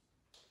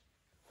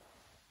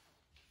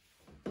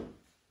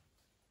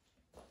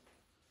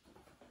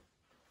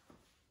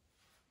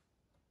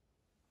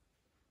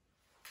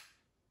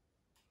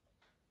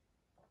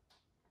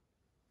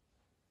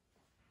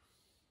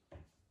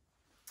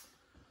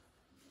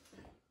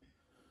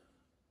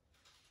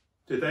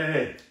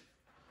 Today,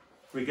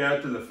 we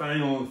get to the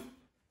final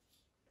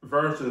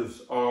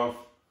verses of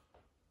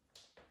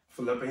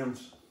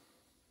Philippians.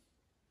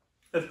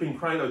 It's been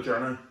quite a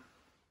journey,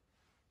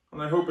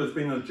 and I hope it's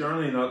been a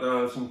journey that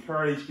has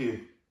encouraged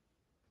you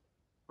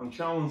and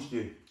challenged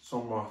you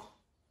somewhat.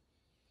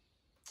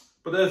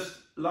 But this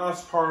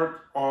last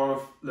part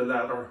of the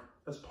letter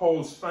is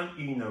Paul's thank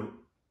you note.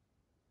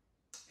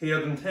 He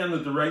had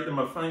intended to write them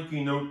a thank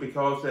you note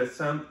because they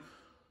sent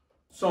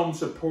some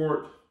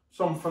support,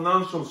 some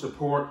financial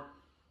support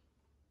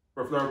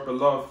with their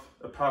beloved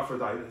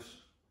Epaphroditus.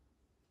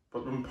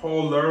 But when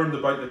Paul learned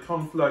about the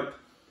conflict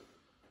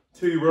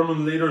two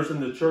Roman leaders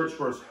in the church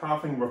were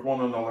having with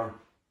one another,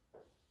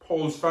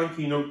 Paul's thank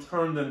you note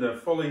turned into a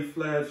fully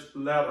fledged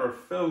letter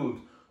filled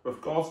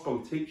with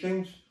gospel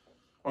teachings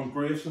on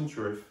grace and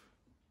truth.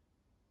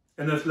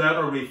 In this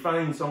letter we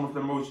find some of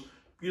the most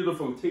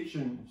beautiful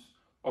teachings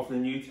of the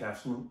New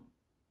Testament.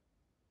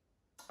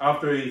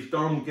 After he's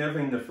done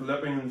giving the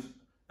Philippians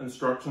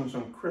instructions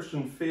on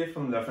Christian faith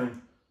and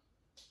living,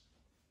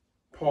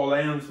 Paul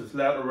ends his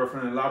letter with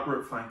an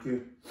elaborate thank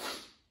you.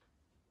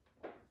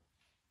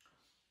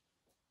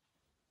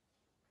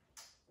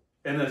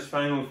 In this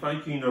final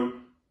thank you note,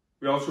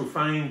 we also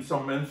find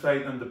some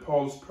insight into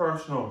Paul's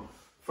personal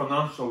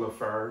financial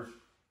affairs.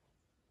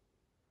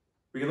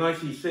 We can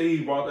actually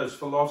see what his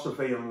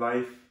philosophy in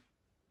life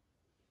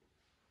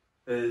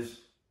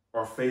is,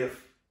 or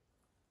faith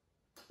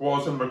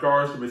was, in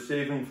regards to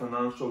receiving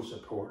financial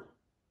support.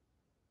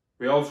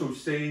 We also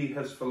see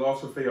his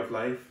philosophy of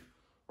life,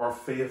 or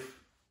faith,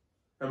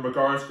 in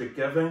regards to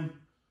giving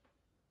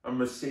and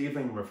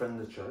receiving within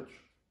the church.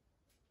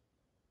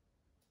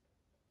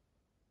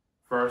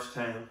 Verse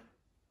 10,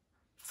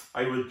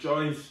 I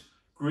rejoice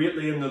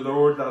greatly in the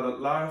Lord that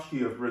at last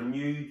you have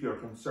renewed your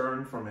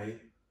concern for me.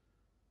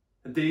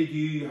 Indeed,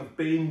 you have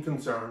been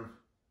concerned,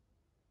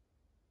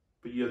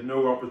 but you had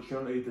no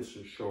opportunity to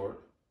show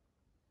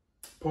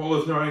it. Paul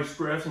is now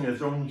expressing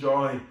his own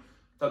joy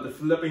that the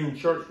Philippian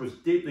church was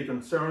deeply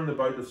concerned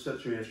about the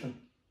situation,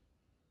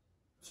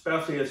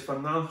 especially his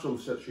financial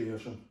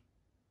situation.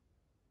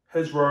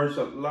 His words,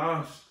 at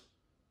last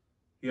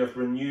you have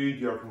renewed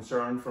your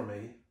concern for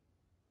me.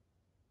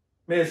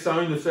 May it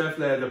sound as if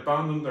they had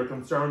abandoned their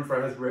concern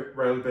for his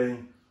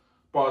well-being,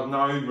 but had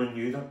now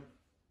renewed it.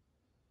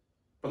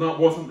 But that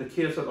wasn't the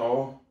case at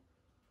all.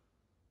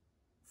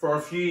 For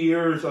a few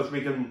years, as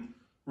we can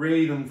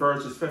read in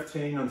verses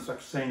 15 and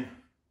 16,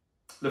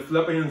 the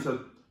Philippians had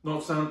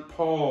not sent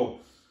Paul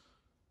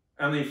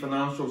any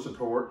financial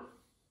support.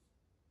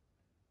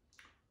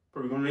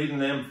 But we can read in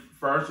them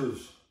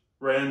verses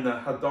wherein they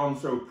had done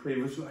so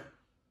previously.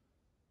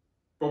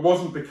 But it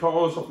wasn't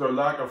because of their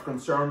lack of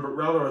concern, but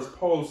rather, as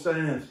Paul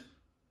says,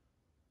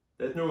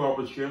 they had no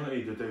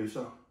opportunity to do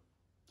so.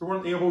 They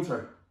weren't able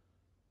to.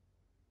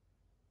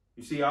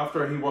 You see,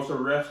 after he was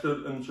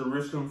arrested in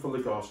Jerusalem for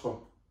the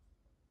gospel,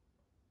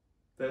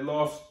 they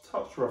lost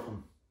touch with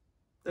him.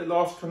 They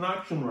lost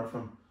connection with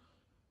him.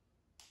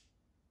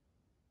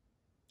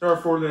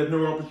 Therefore, they had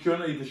no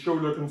opportunity to show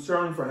their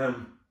concern for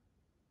him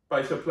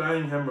by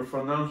supplying him with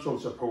financial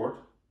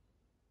support,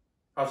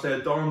 as they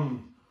had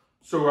done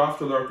so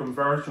after their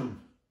conversion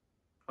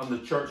and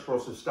the church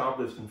was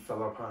established in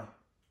Philippi.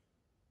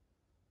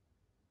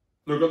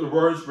 Look at the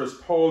words which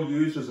Paul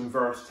uses in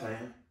verse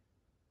 10.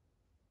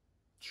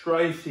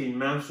 Thrice he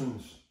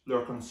mentions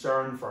their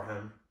concern for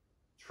him.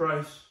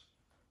 Thrice.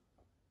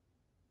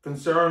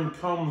 Concern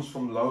comes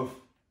from love.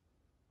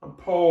 And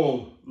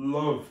Paul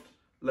loved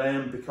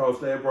them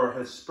because they were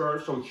his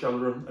spiritual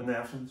children in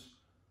essence.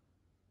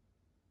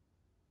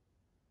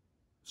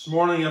 This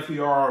morning, if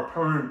you are a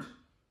parent,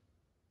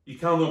 you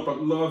cannot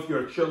but love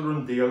your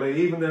children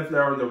dearly. Even if they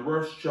are the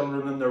worst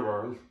children in the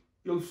world,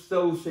 you'll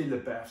still see the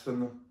best in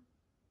them.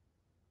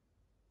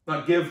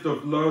 That gift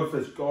of love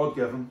is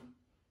God-given.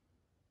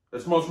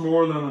 It's much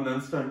more than an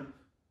instinct.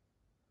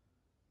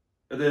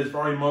 It is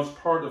very much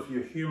part of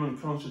your human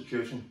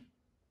constitution.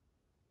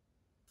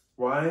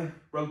 Why?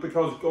 Well,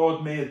 because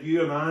God made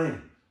you and I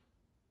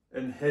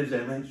in his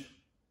image,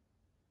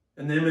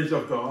 in the image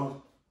of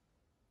God.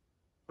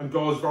 And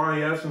God's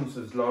very essence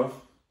is love.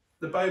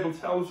 The Bible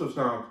tells us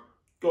that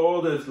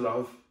God is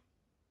love.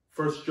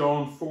 1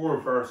 John 4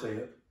 verse 8.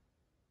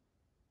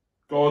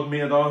 God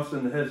made us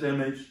in his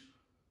image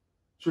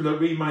so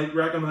that we might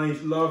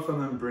recognize love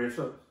and embrace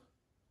it.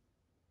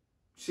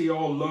 See,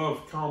 all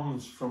love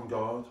comes from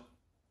God.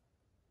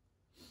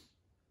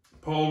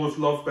 Paul was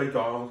loved by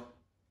God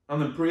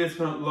and embraced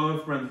that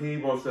love when he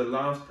was the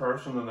last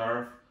person on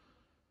earth.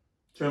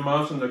 To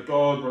imagine that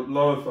God would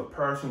love a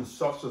person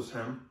such as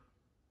him.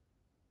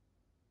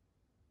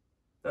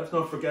 Let's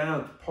not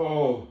forget,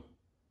 Paul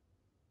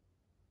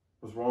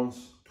was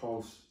once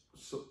called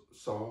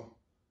Saul.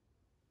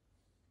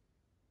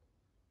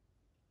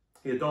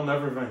 He had done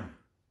everything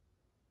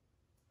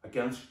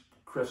against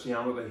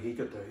Christianity he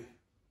could do.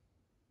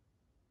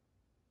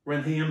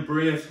 When he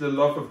embraced the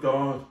love of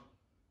God,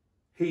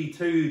 he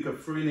too could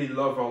freely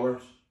love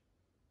others.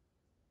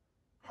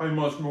 How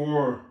much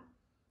more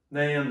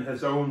than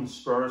his own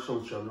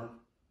spiritual children.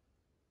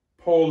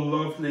 Paul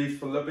loved these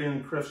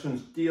Philippian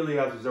Christians daily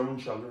as his own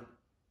children.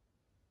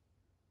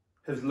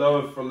 His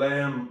love for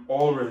them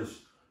always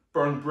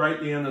burned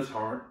brightly in his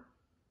heart,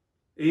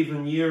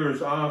 even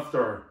years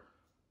after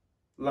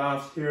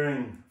last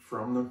hearing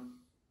from them.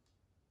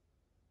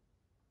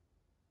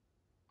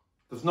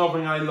 There's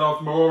nothing I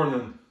love more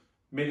than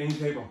meeting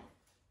people.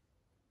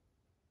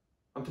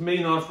 And to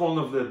me, that's one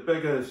of the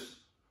biggest,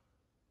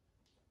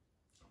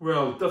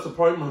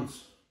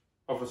 disappointments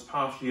of this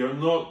past year,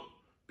 not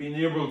being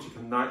able to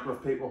connect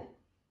with people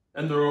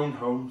in their own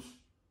homes.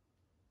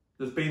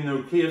 There's been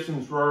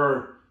occasions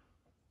where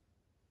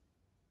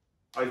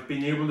I've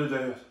been able to do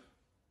it,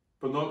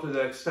 but not to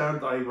the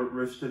extent I would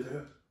wish to do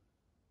it.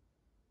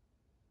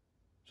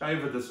 So I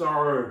have a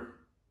desire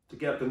to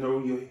get to know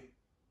you,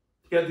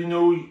 to get to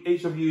know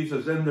each of you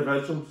as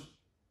individuals,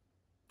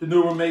 to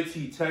know what makes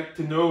you tick,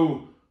 to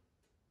know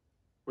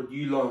what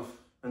you love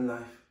in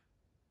life.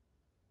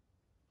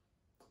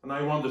 And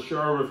I want to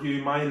share with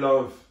you my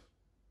love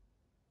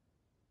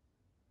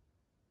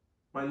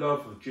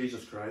of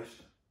Jesus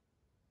Christ.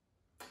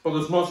 But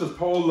as much as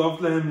Paul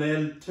loved them,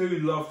 they too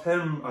loved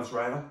him as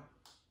well.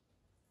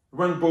 They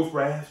went both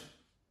ways.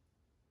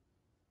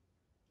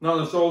 Now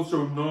it's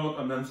also not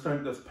an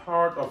instinct, it's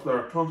part of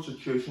their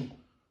constitution,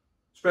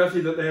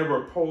 especially that they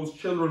were Paul's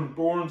children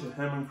born to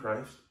him in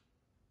Christ.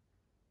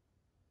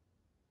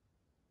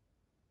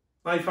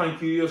 I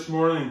thank you this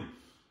morning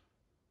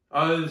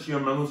as your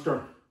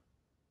minister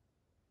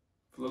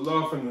for the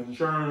love and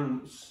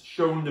concern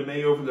shown to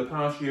me over the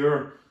past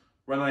year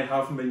when I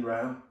haven't been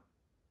well.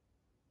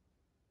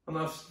 And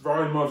that's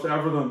very much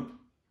evident,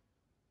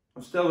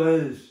 and still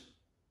is,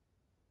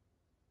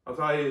 as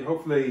I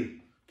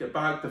hopefully get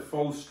back to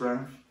full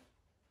strength.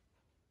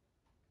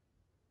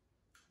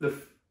 The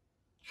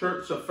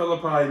church at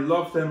Philippi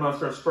loved him as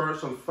their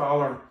spiritual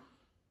father.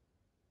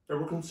 They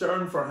were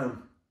concerned for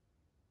him.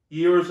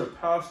 Years have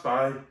passed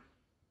by,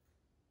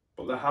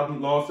 but they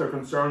hadn't lost their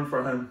concern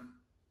for him,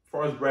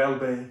 for his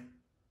well-being.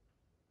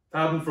 They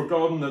hadn't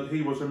forgotten that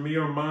he was a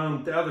mere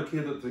man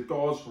dedicated to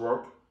God's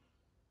work,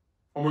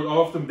 and would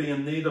often be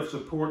in need of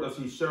support as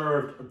he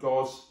served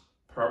God's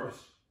purpose.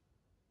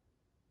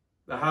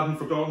 They hadn't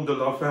forgotten to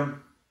love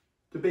him,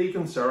 to be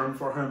concerned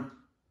for him,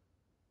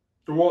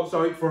 to watch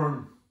out for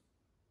him.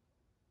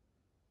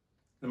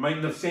 They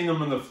mightn't have seen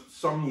him in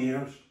some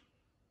years,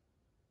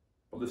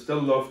 but they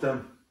still loved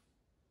him.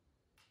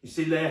 You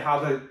see, they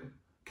had a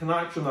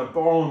connection, a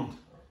bond.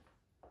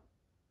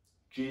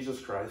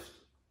 Jesus Christ.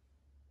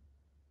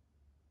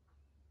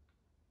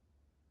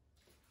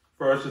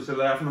 Verses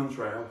 11 and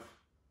 12.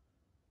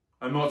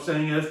 I'm not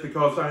saying this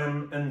because I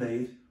am in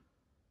need,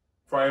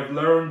 for I have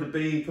learned to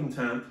be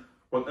content,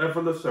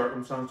 whatever the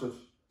circumstances.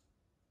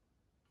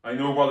 I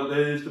know what it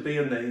is to be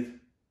in need.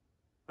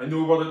 I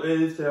know what it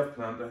is to have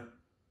plenty.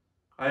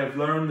 I have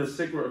learned the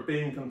secret of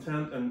being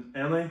content in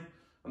any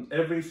and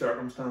every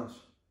circumstance,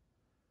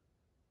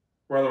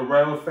 whether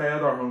well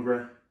fed or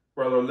hungry,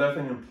 whether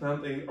living in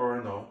plenty or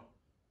in not.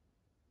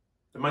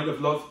 They might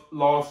have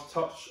lost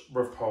touch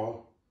with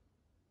Paul,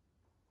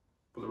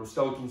 but they were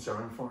still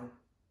concerned for him.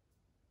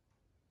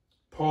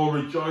 Paul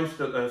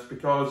rejoiced at this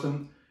because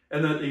in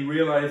it he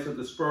realised that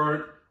the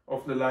spirit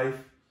of the life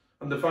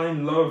and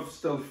divine love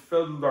still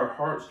filled their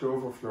hearts to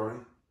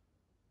overflowing.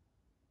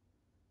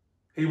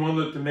 He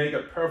wanted to make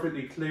it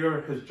perfectly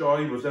clear his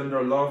joy was in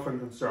their love and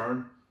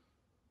concern,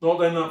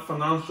 not in that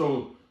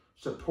financial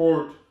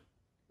support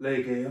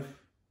they gave.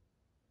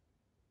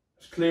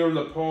 It's clear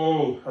that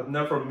Paul had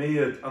never made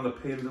an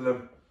appeal to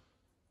them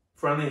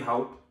for any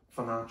help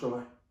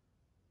financially.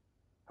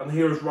 And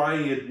here's why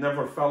he had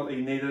never felt he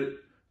needed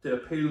to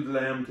appeal to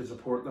them to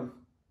support them.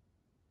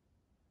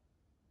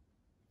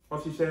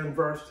 What's he saying in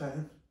verse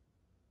 10?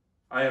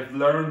 I have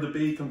learned to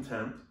be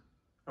content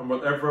in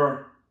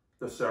whatever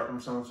the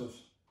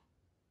circumstances.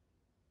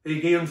 He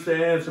again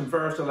says in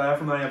verse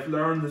 11, I have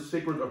learned the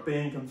secret of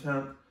being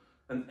content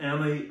in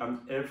any and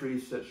every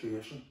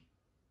situation.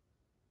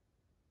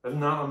 Isn't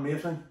that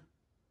amazing?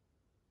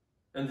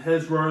 In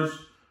his words,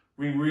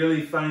 we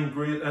really find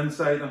great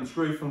insight and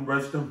truth and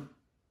wisdom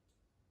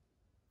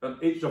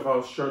that each of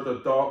us should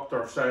adopt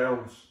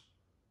ourselves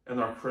in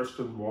our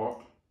Christian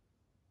walk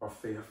or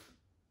faith.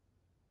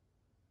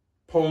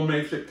 Paul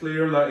makes it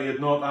clear that he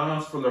had not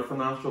asked for their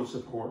financial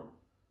support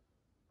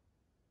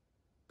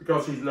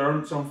because he's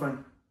learned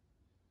something.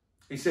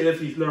 He says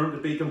he's learned to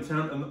be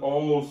content in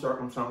all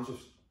circumstances,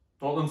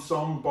 not in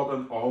some, but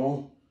in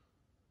all.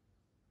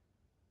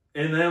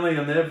 In any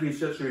and every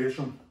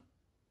situation,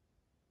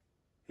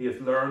 he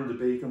has learned to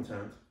be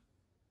content.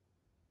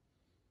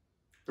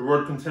 The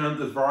word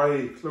content is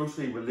very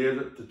closely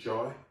related to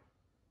joy.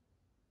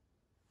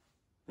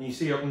 And you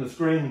see up on the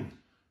screen,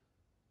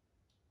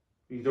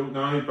 you don't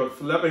know, but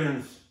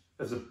Philippians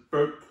is a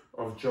book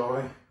of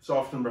joy. It's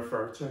often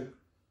referred to.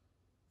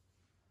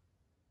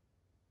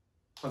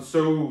 And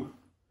so,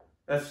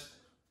 it's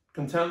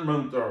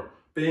contentment or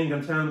being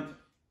content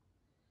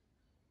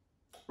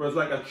was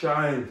like a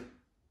child,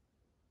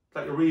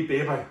 like a wee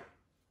baby.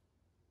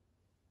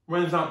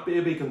 When is that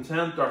baby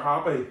content or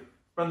happy?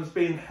 When it's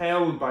being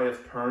held by its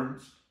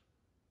parents.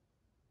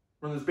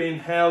 When it's being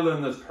held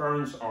in its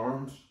parents'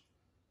 arms.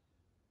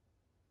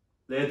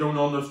 They don't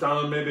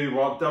understand maybe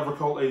what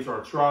difficulties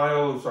or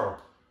trials or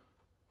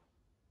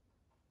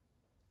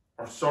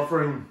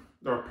suffering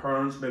their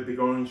parents may be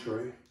going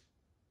through.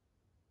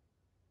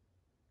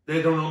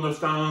 They don't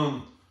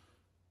understand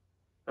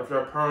if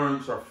their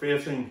parents are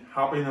facing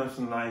happiness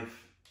in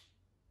life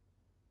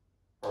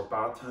or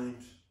bad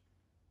times.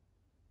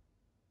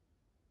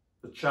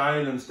 The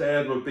child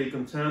instead would be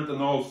content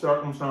in all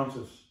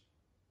circumstances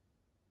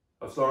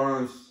as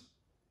long as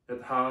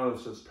it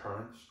has its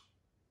parents.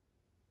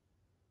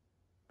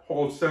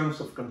 Paul's sense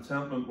of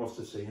contentment was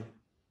the same.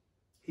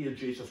 He had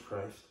Jesus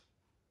Christ.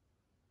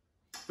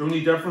 The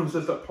only difference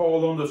is that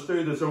Paul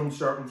understood his own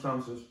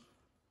circumstances.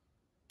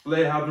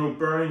 They had no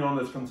bearing on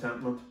his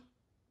contentment.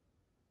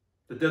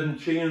 They didn't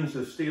change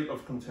his state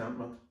of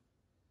contentment.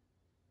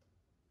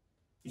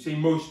 You see,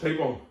 most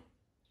people,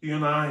 you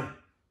and I,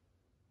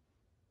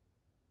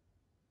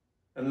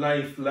 in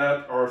life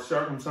let our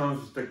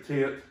circumstances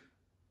dictate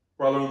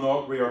whether or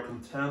not we are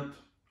content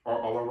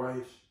or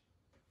otherwise.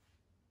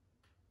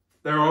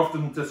 They're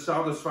often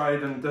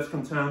dissatisfied and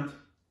discontent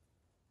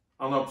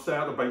and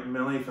upset about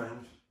many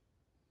things.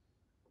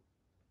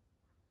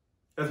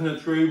 Isn't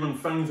it true when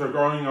things are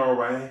going our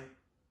way,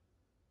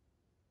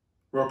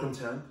 we're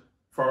content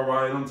for a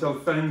while until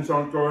things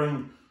aren't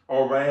going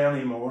our way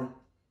anymore?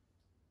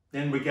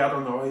 Then we get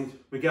annoyed,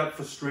 we get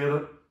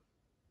frustrated.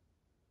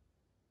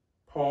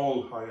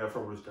 Paul,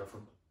 however, was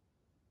different.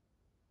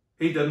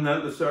 He didn't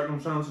let the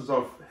circumstances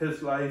of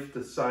his life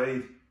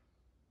decide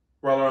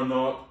whether or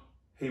not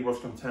he was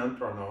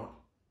content or not.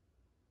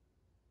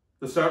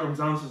 The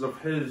circumstances of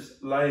his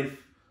life,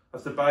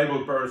 as the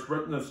Bible bears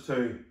witness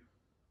to,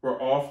 were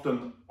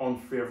often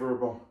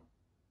unfavourable.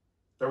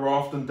 They were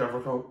often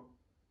difficult.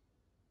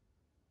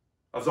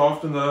 As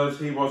often as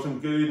he was in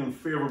good and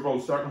favourable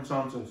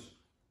circumstances,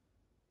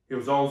 he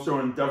was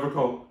also in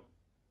difficult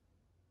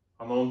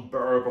and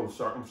unbearable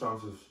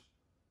circumstances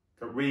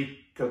that we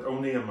could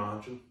only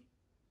imagine.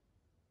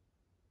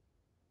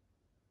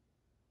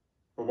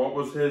 But what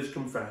was his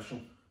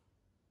confession?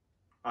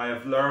 I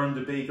have learned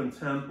to be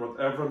content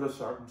whatever the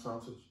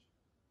circumstances.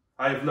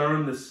 I have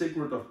learned the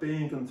secret of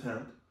being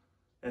content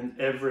in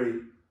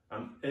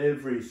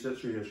every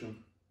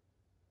situation.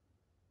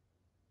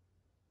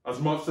 As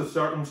much as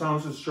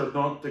circumstances should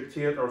not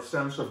dictate our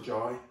sense of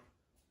joy,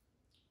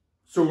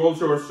 so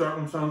also our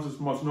circumstances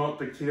must not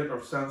dictate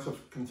our sense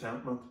of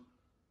contentment.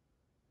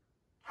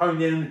 How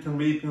then can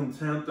we be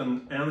content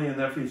in any and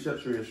every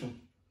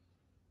situation?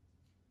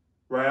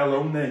 Well,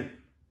 only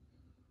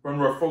when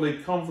we're fully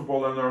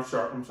comfortable in our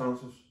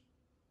circumstances.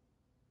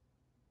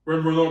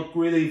 When we're not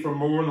greedy for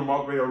more than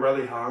what we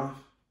already have.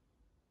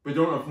 We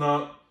don't have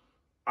that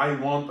I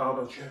want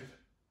attitude.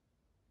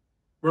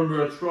 When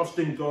we're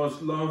trusting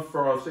God's love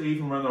for us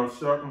even when our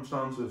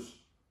circumstances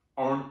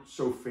aren't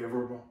so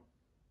favourable.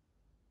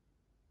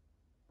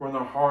 When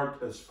our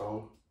heart is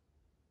full.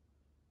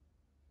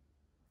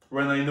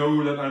 When I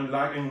know that I'm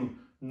lacking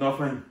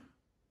nothing.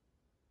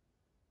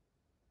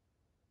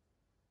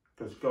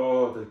 Because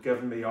God has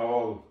given me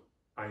all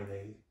I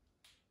need.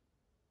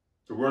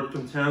 The word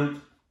content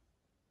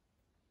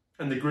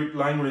in the Greek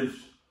language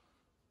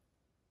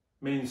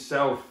means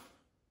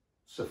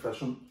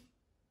self-sufficient.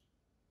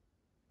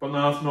 But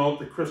that's not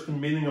the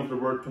Christian meaning of the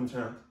word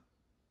content.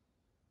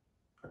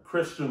 A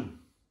Christian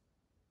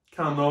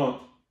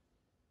cannot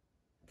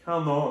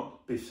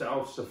be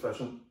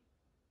self-sufficient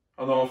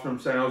and offer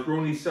themselves. We're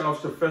only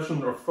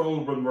self-sufficient or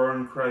full when we're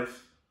in Christ.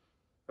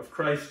 If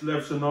Christ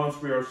lives in us,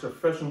 we are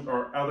sufficient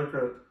or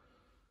adequate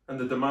in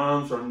the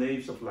demands or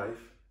needs of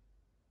life.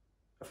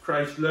 If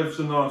Christ lives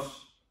in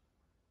us,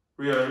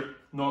 we are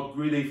not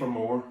greedy for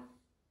more,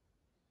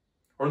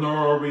 or nor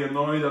are we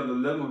annoyed at the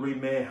little we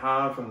may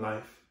have in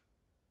life.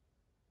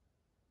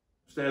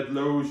 Instead,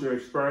 those who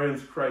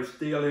experience Christ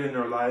daily in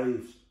their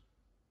lives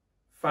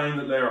find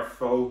that they are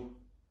full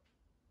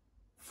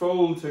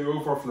to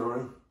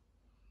overflowing.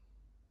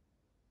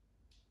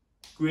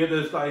 Great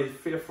is thy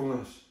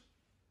faithfulness.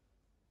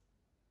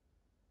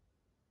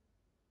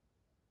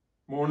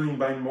 Morning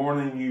by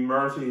morning new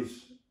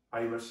mercies I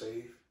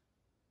receive.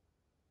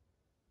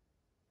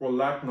 Will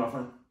lack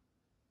nothing.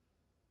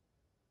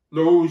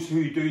 Those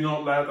who do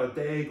not let a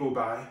day go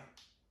by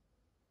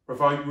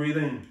without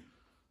reading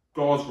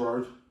God's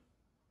word,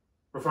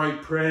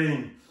 without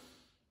praying,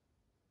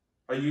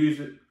 are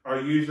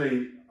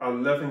usually a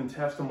living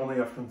testimony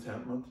of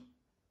contentment.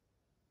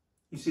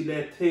 You see,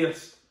 they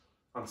taste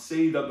and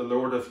see that the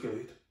Lord is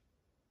good.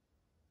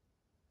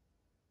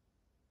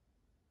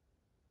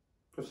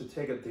 Because they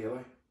take it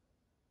daily.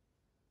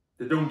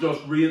 They don't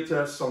just read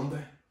it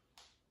Sunday.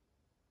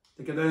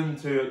 They get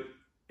into it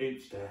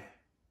each day.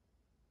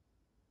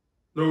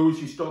 Those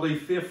who study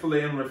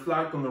faithfully and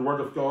reflect on the Word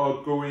of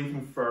God go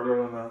even further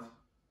than that.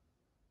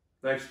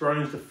 They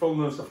experience the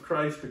fullness of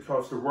Christ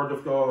because the Word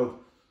of God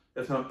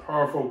is a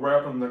powerful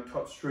weapon that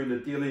cuts through the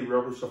daily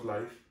rubbish of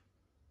life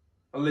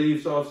and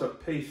leaves us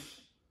at peace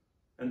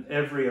in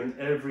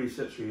every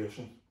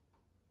situation.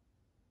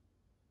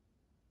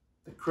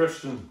 The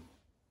Christian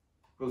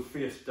will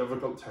face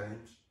difficult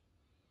times.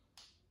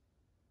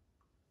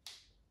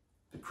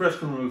 The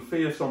Christian will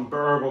face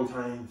unbearable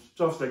times,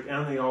 just like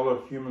any other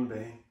human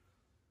being.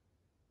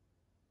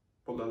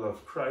 But they'll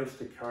have Christ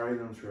to carry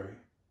them through.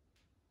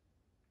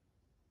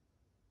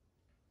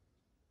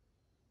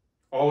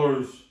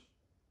 Others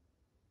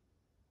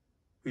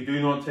who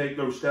do not take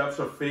those steps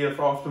of faith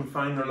often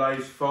find their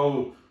lives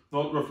full,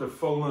 not with the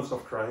fullness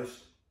of Christ,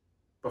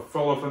 but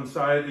full of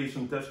anxieties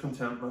and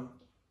discontentment,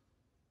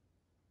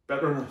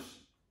 bitterness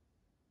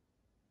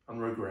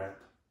and regret.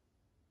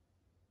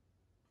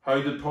 How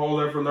did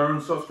Paul ever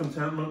learn such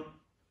contentment?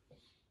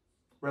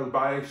 Well,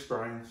 by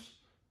experience.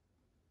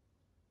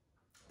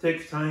 It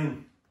takes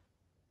time.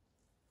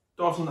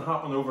 It doesn't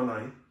happen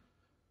overnight.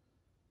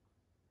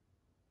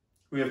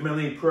 We have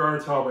many prayer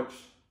topics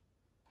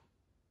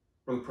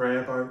we'll pray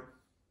about.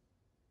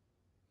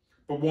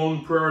 But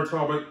one prayer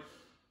topic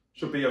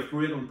should be of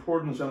great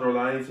importance in our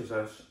lives is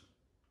this.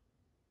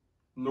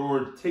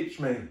 Lord, teach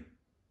me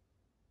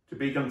to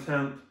be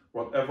content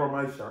whatever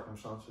my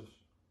circumstances.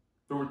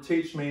 Lord,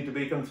 teach me to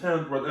be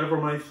content whatever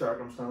my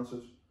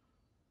circumstances.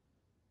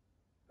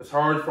 It's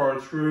hard for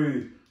a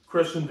true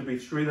Christian to be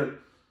treated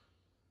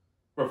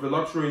with the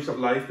luxuries of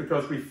life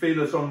because we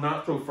feel it's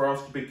unnatural for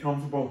us to be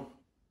comfortable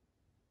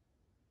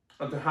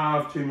and to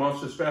have too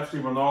much, especially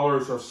when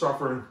others are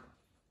suffering.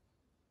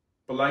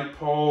 But like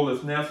Paul,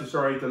 it's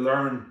necessary to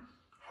learn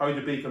how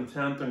to be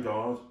content in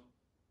God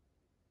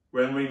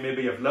when we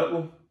maybe have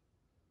little,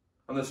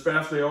 and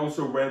especially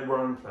also when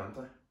we're in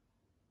plenty.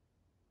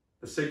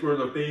 The secret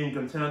of being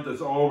content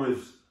is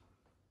always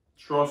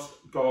trust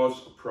God's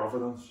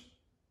providence.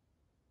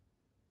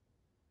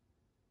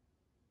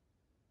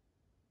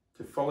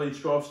 To fully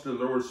trust the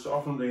Lord's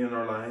sovereignty in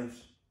our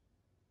lives.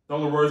 In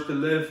other words, to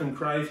live in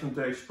Christ and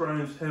to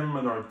experience Him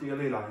in our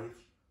daily lives.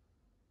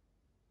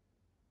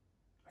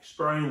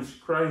 Experience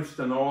Christ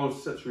in all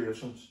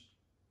situations.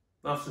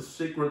 That's the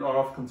secret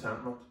of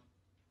contentment.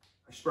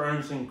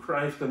 Experiencing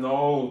Christ in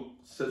all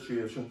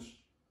situations.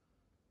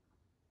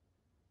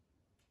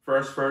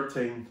 Verse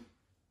 13.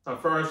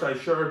 At first I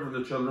shared with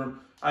the children,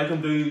 I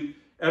can do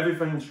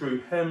everything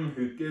through Him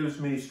who gives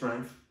me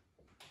strength.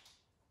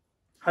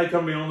 How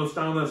can we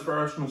understand this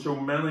verse when so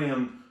many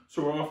and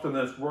so often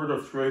this word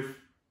of truth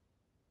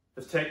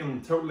is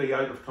taken totally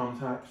out of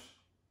context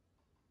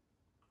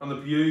and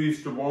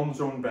abused to one's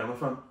own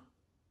benefit?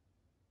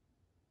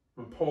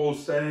 When Paul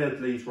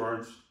said these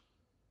words,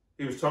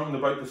 he was talking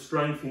about the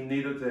strength he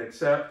needed to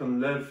accept and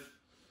live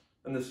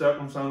in the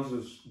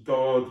circumstances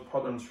God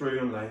put him through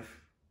in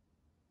life,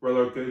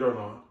 whether good or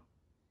not.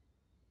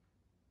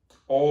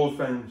 All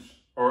things,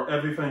 or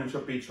everything,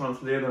 should be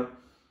translated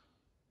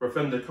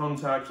within the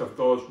context of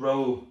God's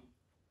will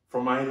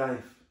for my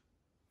life,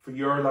 for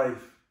your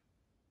life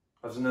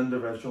as an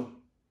individual.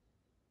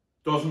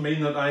 Doesn't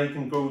mean that I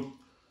can go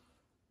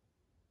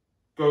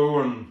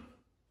and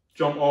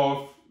jump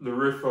off the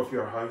roof of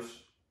your house,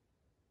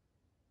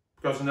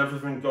 because in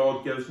everything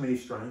God gives me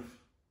strength.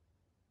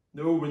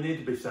 No, we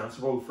need to be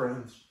sensible,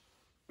 friends.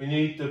 We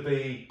need to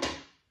be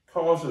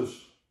cautious.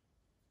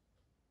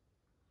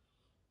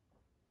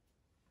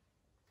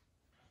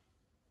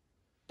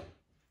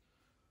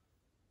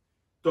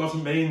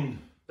 Doesn't mean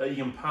that you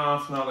can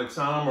pass that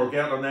exam or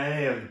get an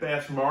A and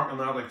best mark in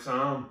that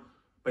exam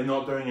by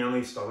not doing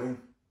any studying.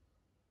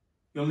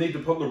 You'll need to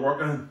put the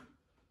work in.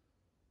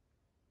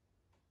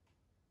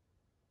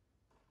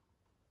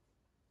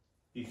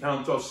 You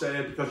can't just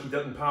say because you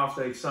didn't pass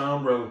the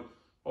exam, well,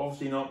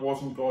 obviously that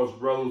wasn't God's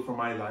will for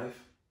my life.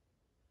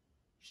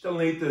 You still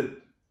need to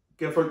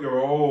give it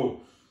your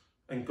all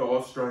in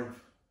God's strength.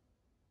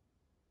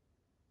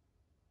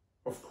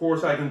 Of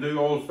course, I can do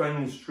all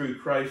things through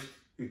Christ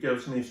who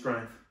gives me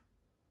strength.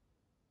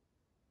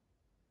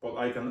 But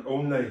I can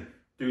only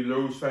do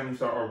those things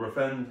that are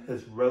within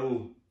his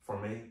will for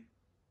me.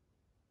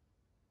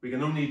 We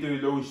can only do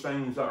those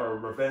things that are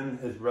within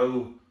his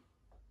will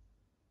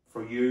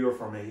for you or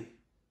for me.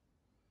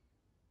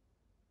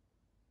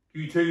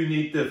 You too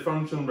need to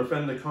function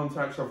within the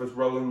context of his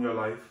will in your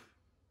life.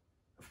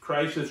 If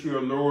Christ is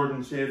your Lord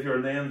and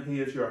Saviour, then he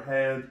is your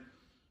head.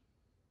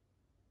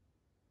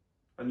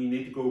 And you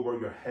need to go where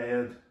your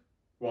head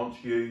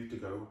wants you to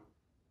go.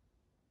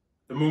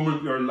 The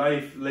moment your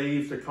life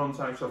leaves the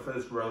context of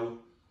his will,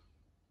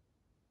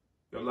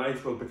 your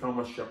life will become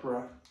a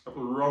shipwreck. It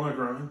will run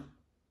aground.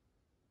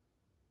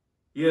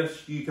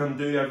 Yes, you can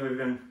do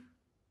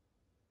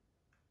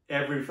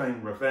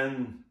everything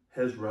within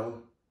his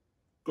will.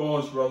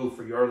 God's will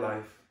for your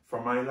life,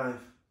 for my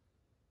life,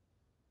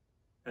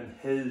 in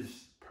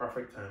his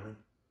perfect timing.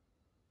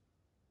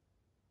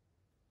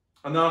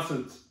 And that's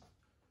an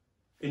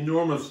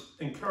enormous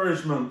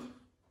encouragement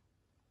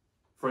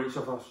for each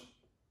of us.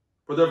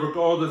 Whatever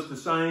God has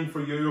designed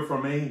for you or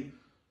for me,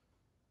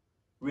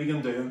 we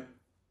can do it.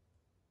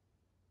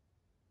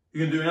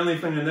 You can do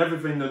anything and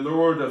everything the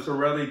Lord has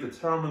already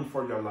determined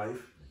for your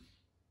life.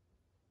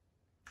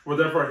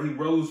 Whatever he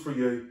wills for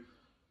you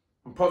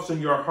and puts in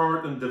your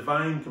heart in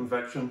divine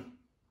conviction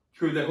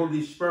through the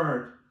Holy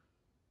Spirit,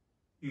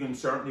 you can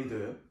certainly do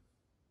it.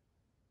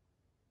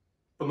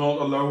 But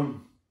not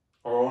alone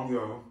or on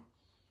your own.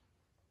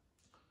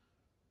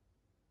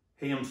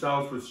 He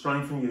himself will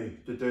strengthen you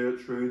to do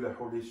it through the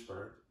Holy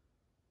Spirit.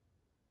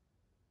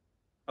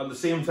 At the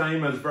same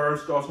time, his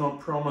verse does not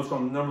promise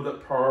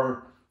unlimited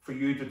power for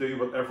you to do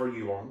whatever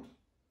you want.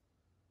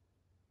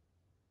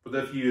 But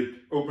if you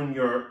open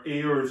your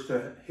ears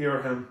to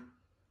hear him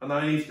and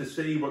eyes to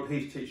see what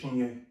he's teaching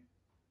you,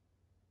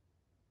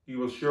 you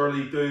will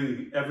surely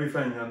do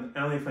everything and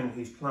anything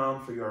he's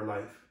planned for your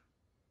life.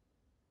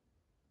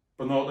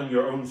 But not in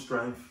your own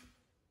strength,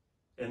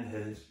 in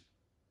his.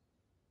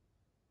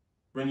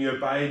 When you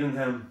abide in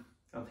him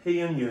and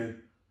he in you,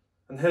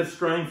 and his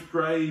strength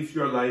drives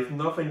your life,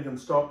 nothing can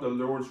stop the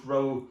Lord's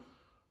will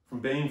from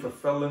being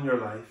fulfilled in your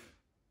life.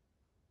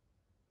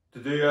 To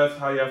do it,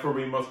 however,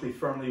 we must be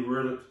firmly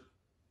rooted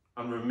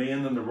and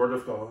remain in the Word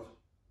of God.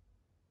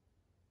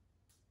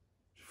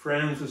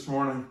 Friends, this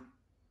morning,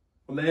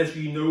 unless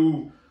you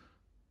know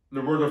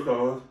the Word of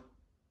God,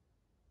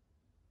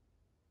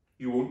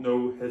 you won't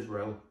know his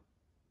will.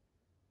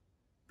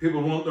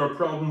 People want their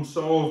problems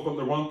solved, but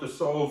they want to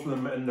solve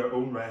them in their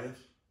own ways.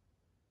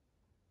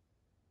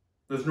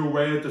 There's no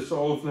way to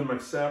solve them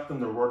except in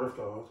the Word of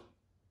God.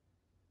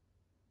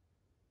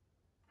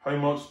 How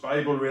much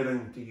Bible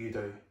reading do you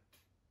do,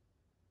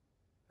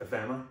 if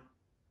any?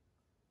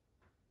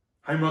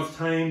 How much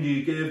time do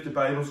you give to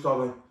Bible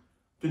study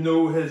to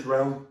know his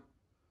will?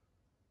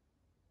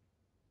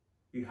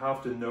 You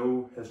have to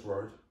know his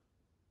Word.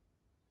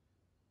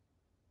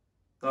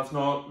 That's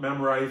not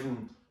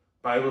memorising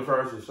Bible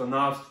verses, and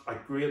that's a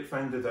great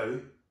thing to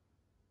do.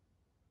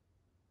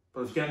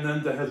 But it's getting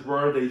into his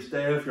Word each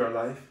day of your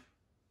life.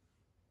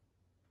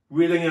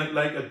 Reading it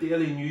like a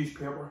daily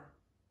newspaper.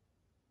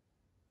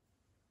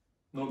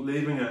 Not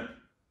leaving it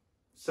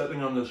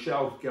sitting on the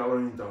shelf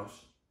gathering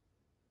dust.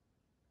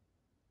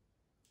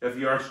 If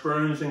you are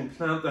experiencing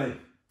plenty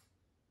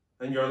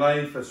in your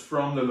life is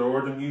from the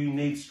Lord and you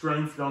need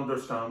strength to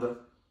understand it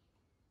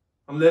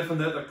and live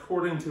in it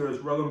according to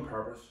his will and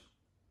purpose.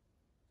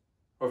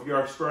 If you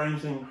are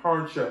experiencing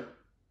hardship,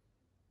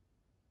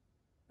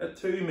 it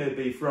too may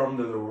be from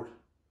the Lord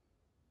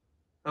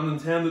and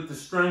intended to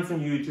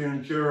strengthen you to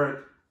endure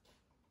it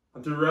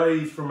and to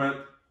rise from it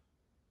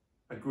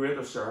a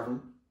greater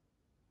servant.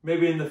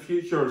 Maybe in the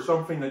future,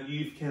 something that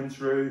you've came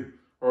through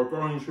or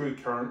going through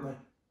currently,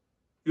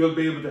 you'll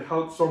be able to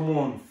help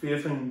someone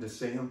facing the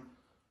same.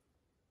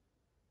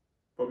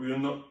 but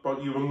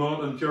you will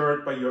not endure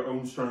it by your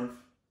own strength,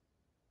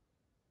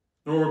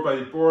 nor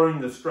by borrowing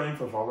the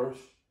strength of others.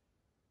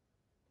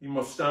 You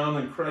must stand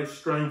in Christ's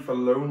strength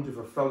alone to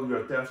fulfill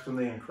your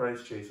destiny in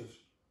Christ Jesus.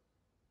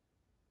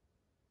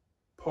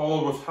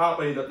 Paul was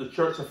happy that the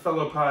church of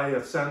Philippi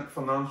had sent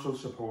financial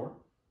support.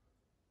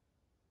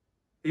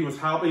 He was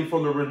happy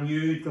for the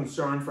renewed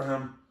concern for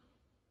him,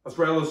 as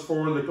well as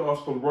for the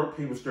gospel work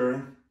he was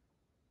doing.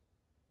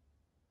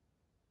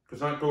 Because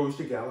that goes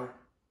together,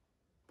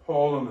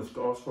 Paul and his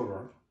gospel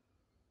work.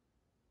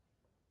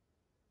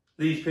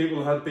 These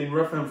people had been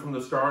with him from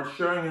the start,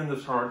 sharing in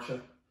his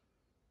hardship.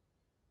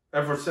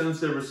 Ever since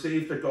they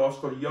received the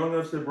gospel, young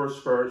as they were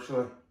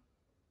spiritually,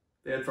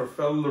 they had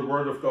fulfilled the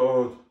word of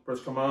God,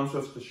 which commands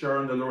us to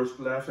share in the Lord's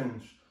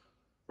blessings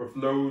with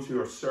those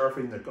who are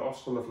serving the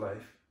gospel of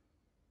life.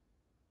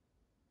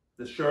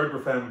 They shared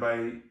with him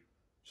by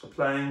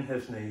supplying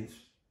his needs.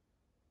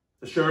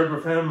 They shared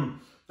with him,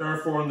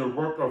 therefore, in the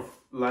work of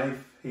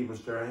life he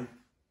was doing.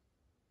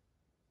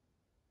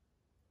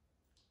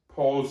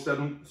 Paul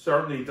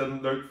certainly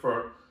didn't look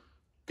for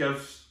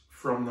gifts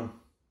from them,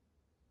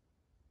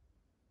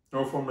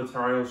 nor for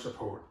material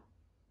support.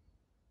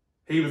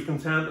 He was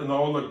content in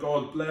all that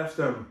God blessed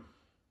him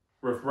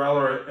with,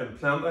 whether in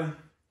plenty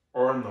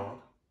or in not.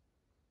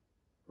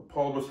 But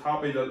Paul was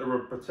happy that they were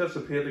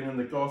participating in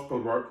the gospel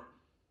work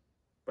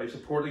by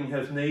supporting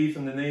his needs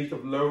and the needs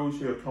of those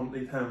who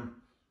accompanied him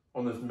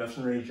on his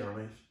missionary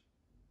journeys.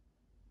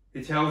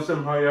 He tells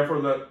them,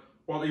 however, that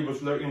what he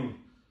was looking,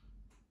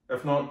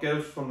 if not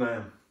gifts from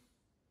them,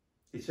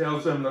 he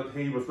tells them that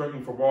he was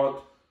looking for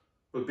what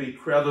would be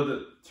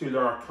credited to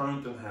their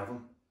account in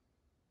heaven.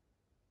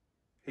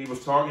 He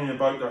was talking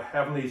about the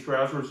heavenly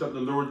treasures that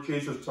the Lord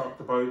Jesus talked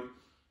about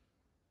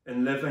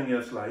in living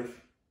his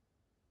life.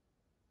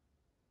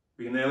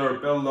 We can either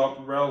build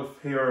up wealth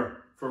here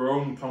for our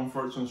own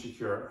comforts and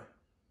security,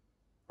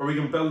 or we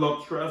can build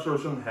up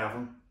treasures in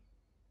heaven.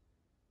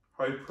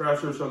 How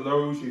precious are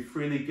those who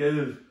freely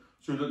give,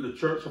 so that the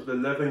church of the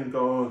living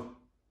God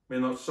may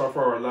not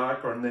suffer or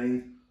lack or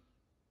need,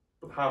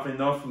 but have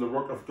enough for the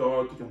work of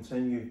God to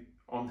continue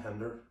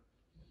unhindered.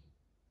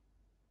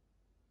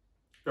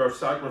 There are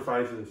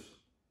sacrifices.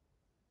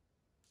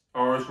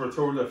 Ours, we're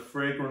told, a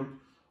fragrant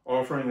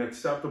offering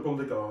acceptable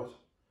to God.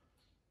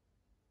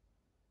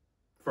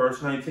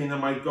 Verse 19,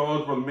 and my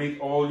God will meet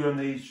all your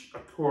needs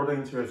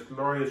according to his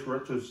glorious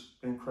riches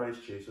in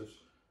Christ Jesus.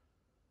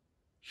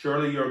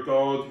 Surely your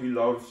God, who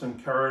loves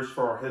and cares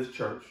for his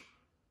church,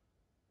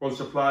 will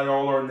supply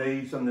all our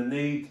needs and the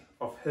need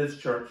of his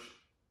church,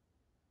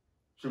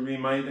 so we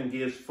might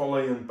engage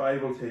fully in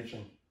Bible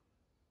teaching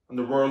and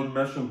the world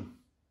mission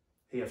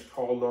he has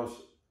called us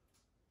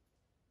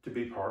to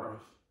be part of.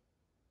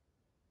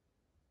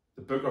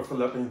 The book of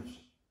Philippians,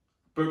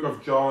 book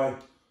of joy,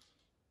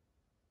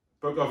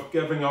 book of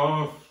giving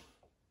off,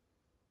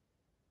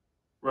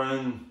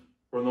 when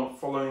we're not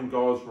following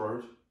God's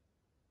word,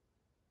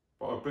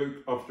 but a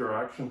book of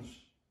directions,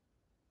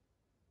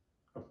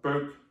 a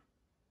book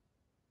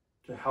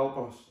to help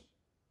us,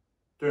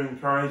 to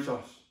encourage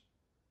us.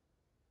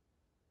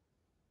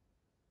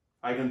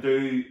 I can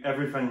do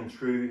everything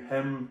through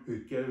him who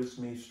gives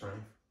me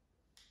strength.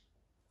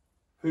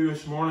 Who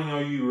this morning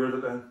are you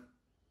rooted in?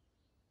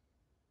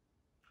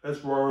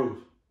 This world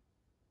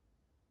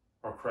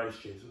or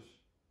Christ Jesus?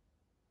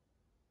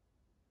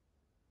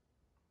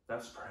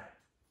 Let's pray.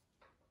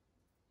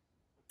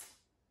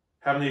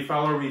 Heavenly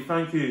Father, we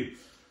thank you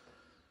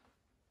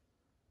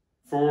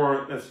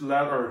for this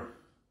letter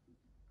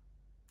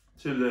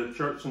to the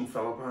church in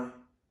Philippi.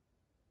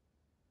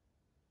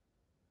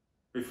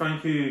 We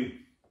thank you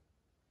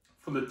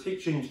for the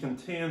teachings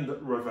contained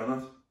within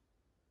it.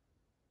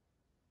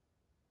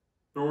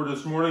 Lord,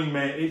 this morning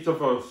may each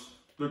of us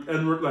look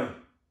inwardly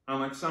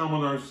and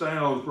examine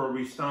ourselves where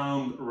we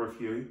stand with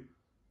you.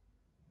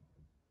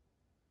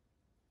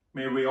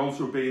 May we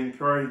also be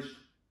encouraged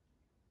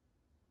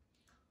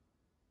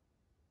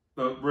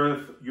that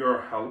with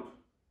your help,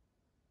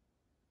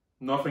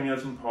 nothing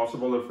is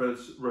impossible if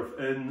it's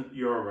within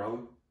your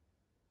will.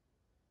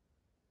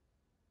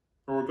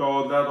 Lord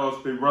God, let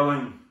us be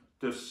willing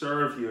to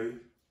serve you,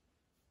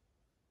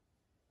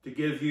 to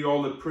give you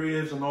all the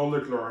praise and all the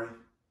glory,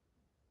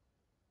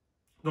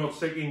 not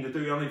seeking to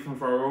do anything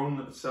for our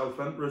own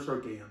self-interest or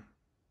gain,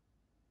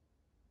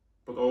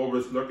 but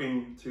always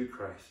looking to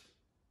Christ.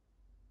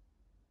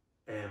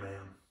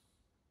 Amen.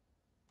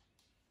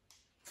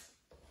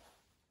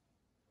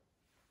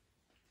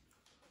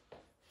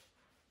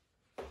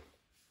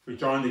 We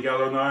join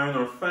together now in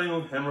our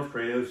final hymn of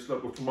praise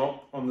that will come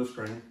up on the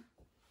screen.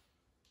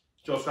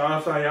 Just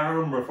as I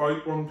am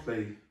without one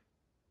plea,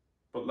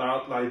 but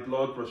that thy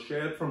blood was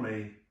shed for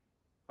me,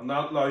 and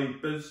that thou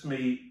bidst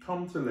me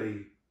come to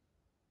thee,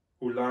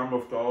 O Lamb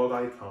of God,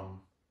 I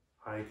come,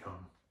 I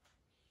come.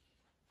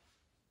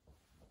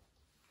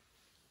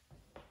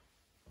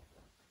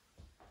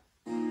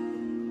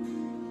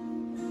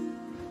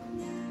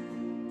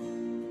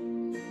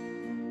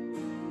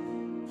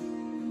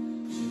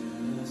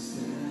 Just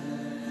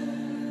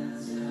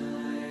as I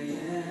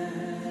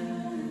am,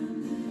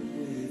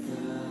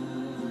 without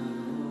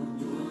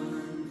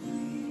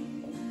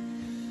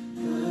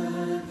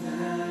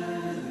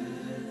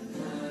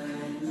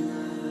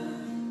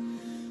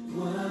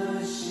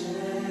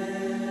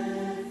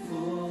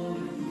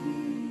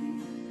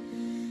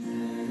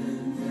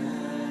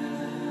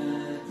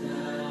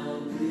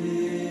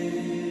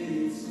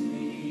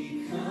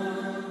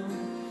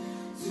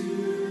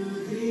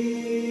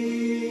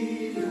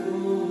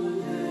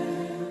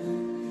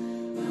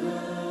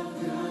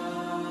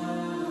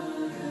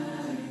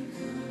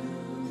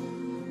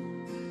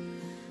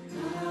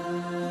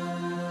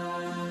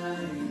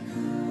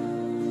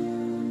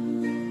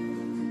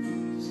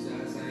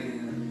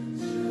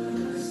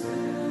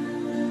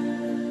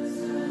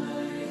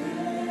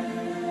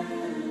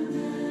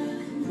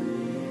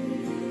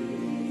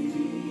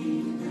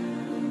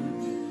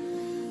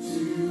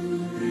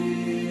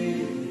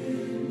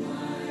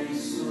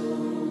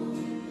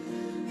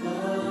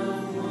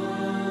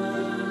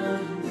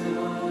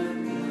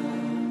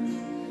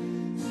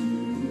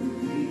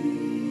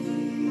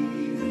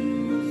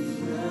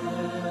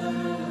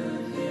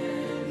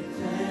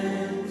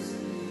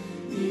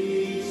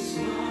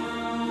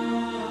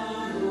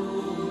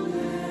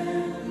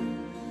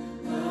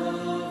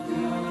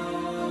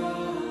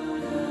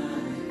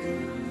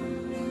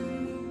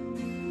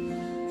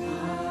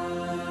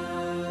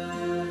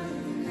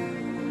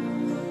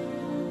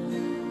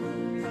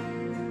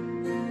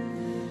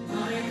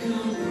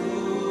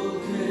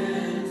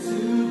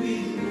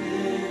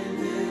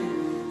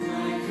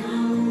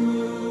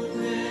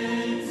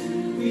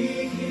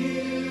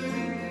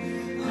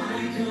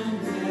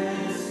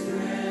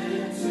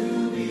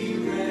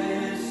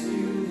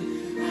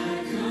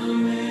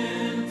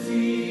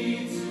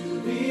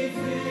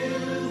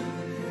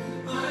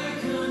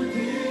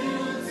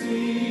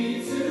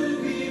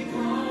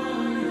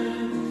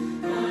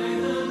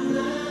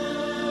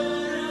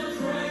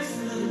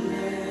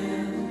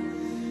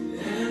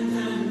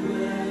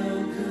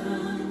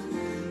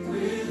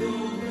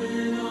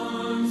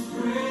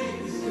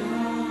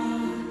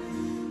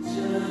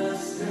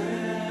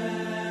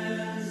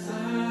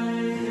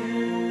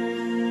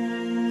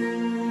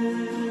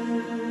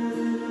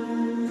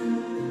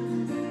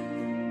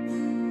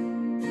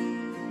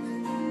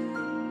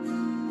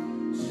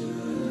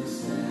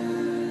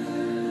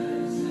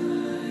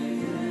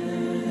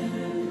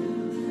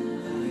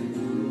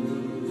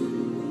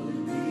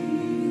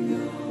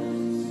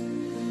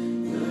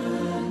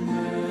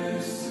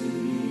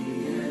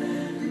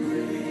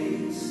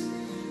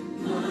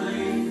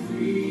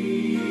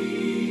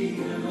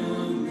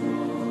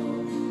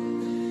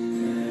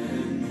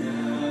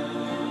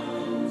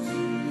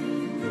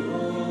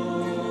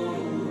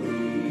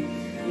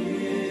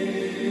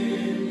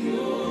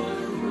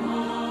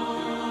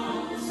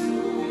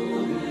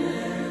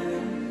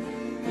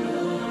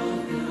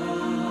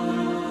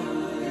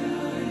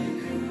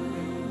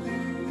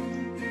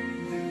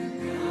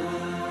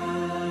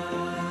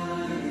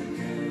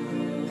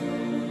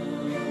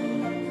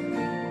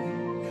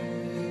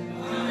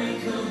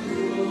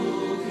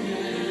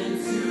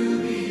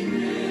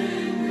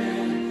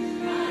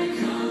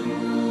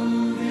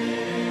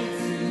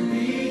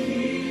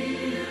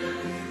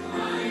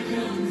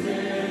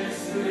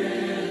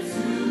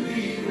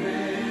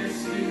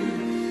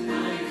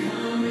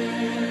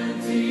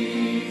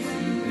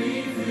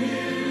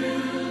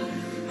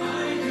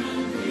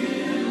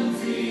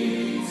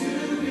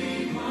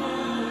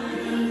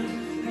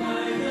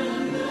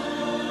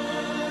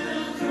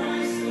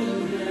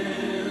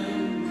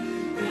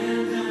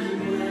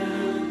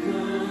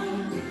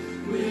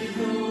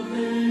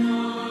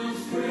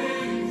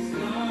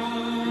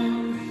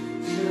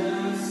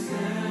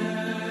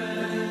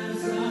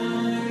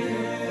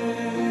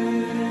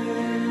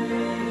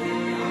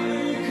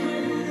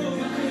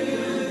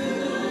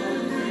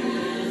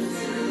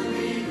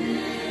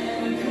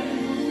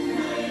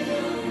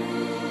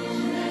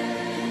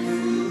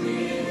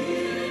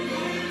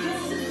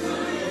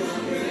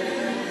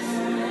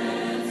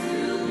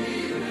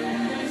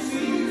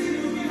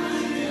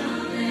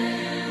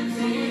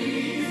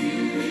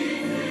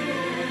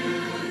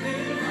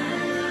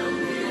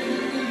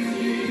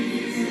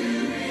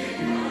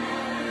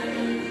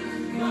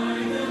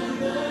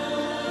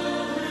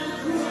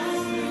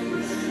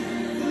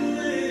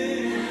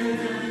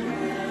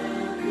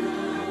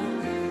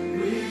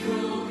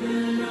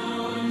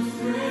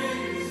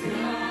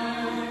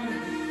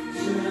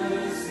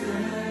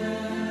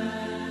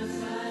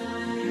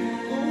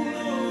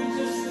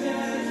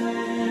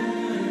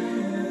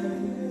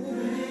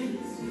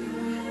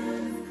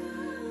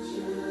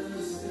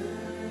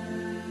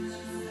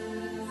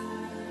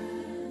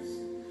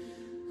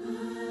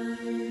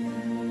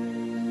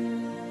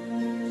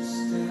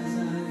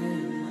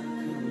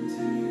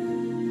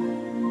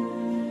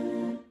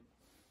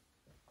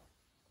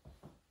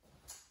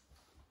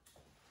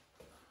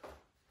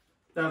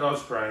Let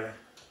us pray.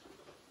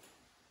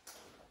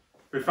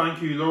 We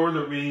thank you, Lord,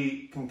 that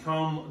we can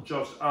come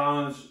just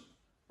as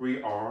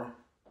we are.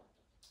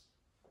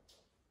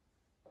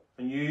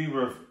 And you,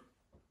 with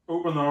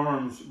open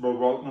arms, will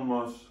welcome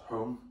us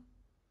home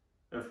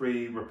if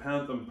we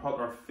repent and put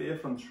our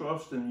faith and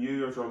trust in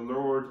you as our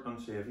Lord and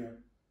Saviour.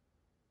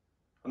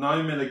 And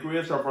now may the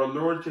grace of our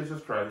Lord Jesus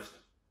Christ,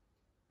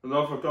 the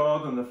love of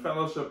God, and the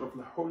fellowship of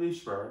the Holy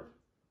Spirit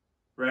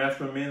rest,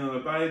 remain, and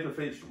abide with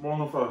each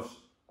one of us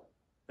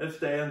this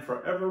day and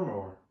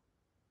forevermore.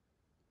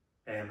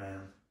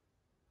 Amen.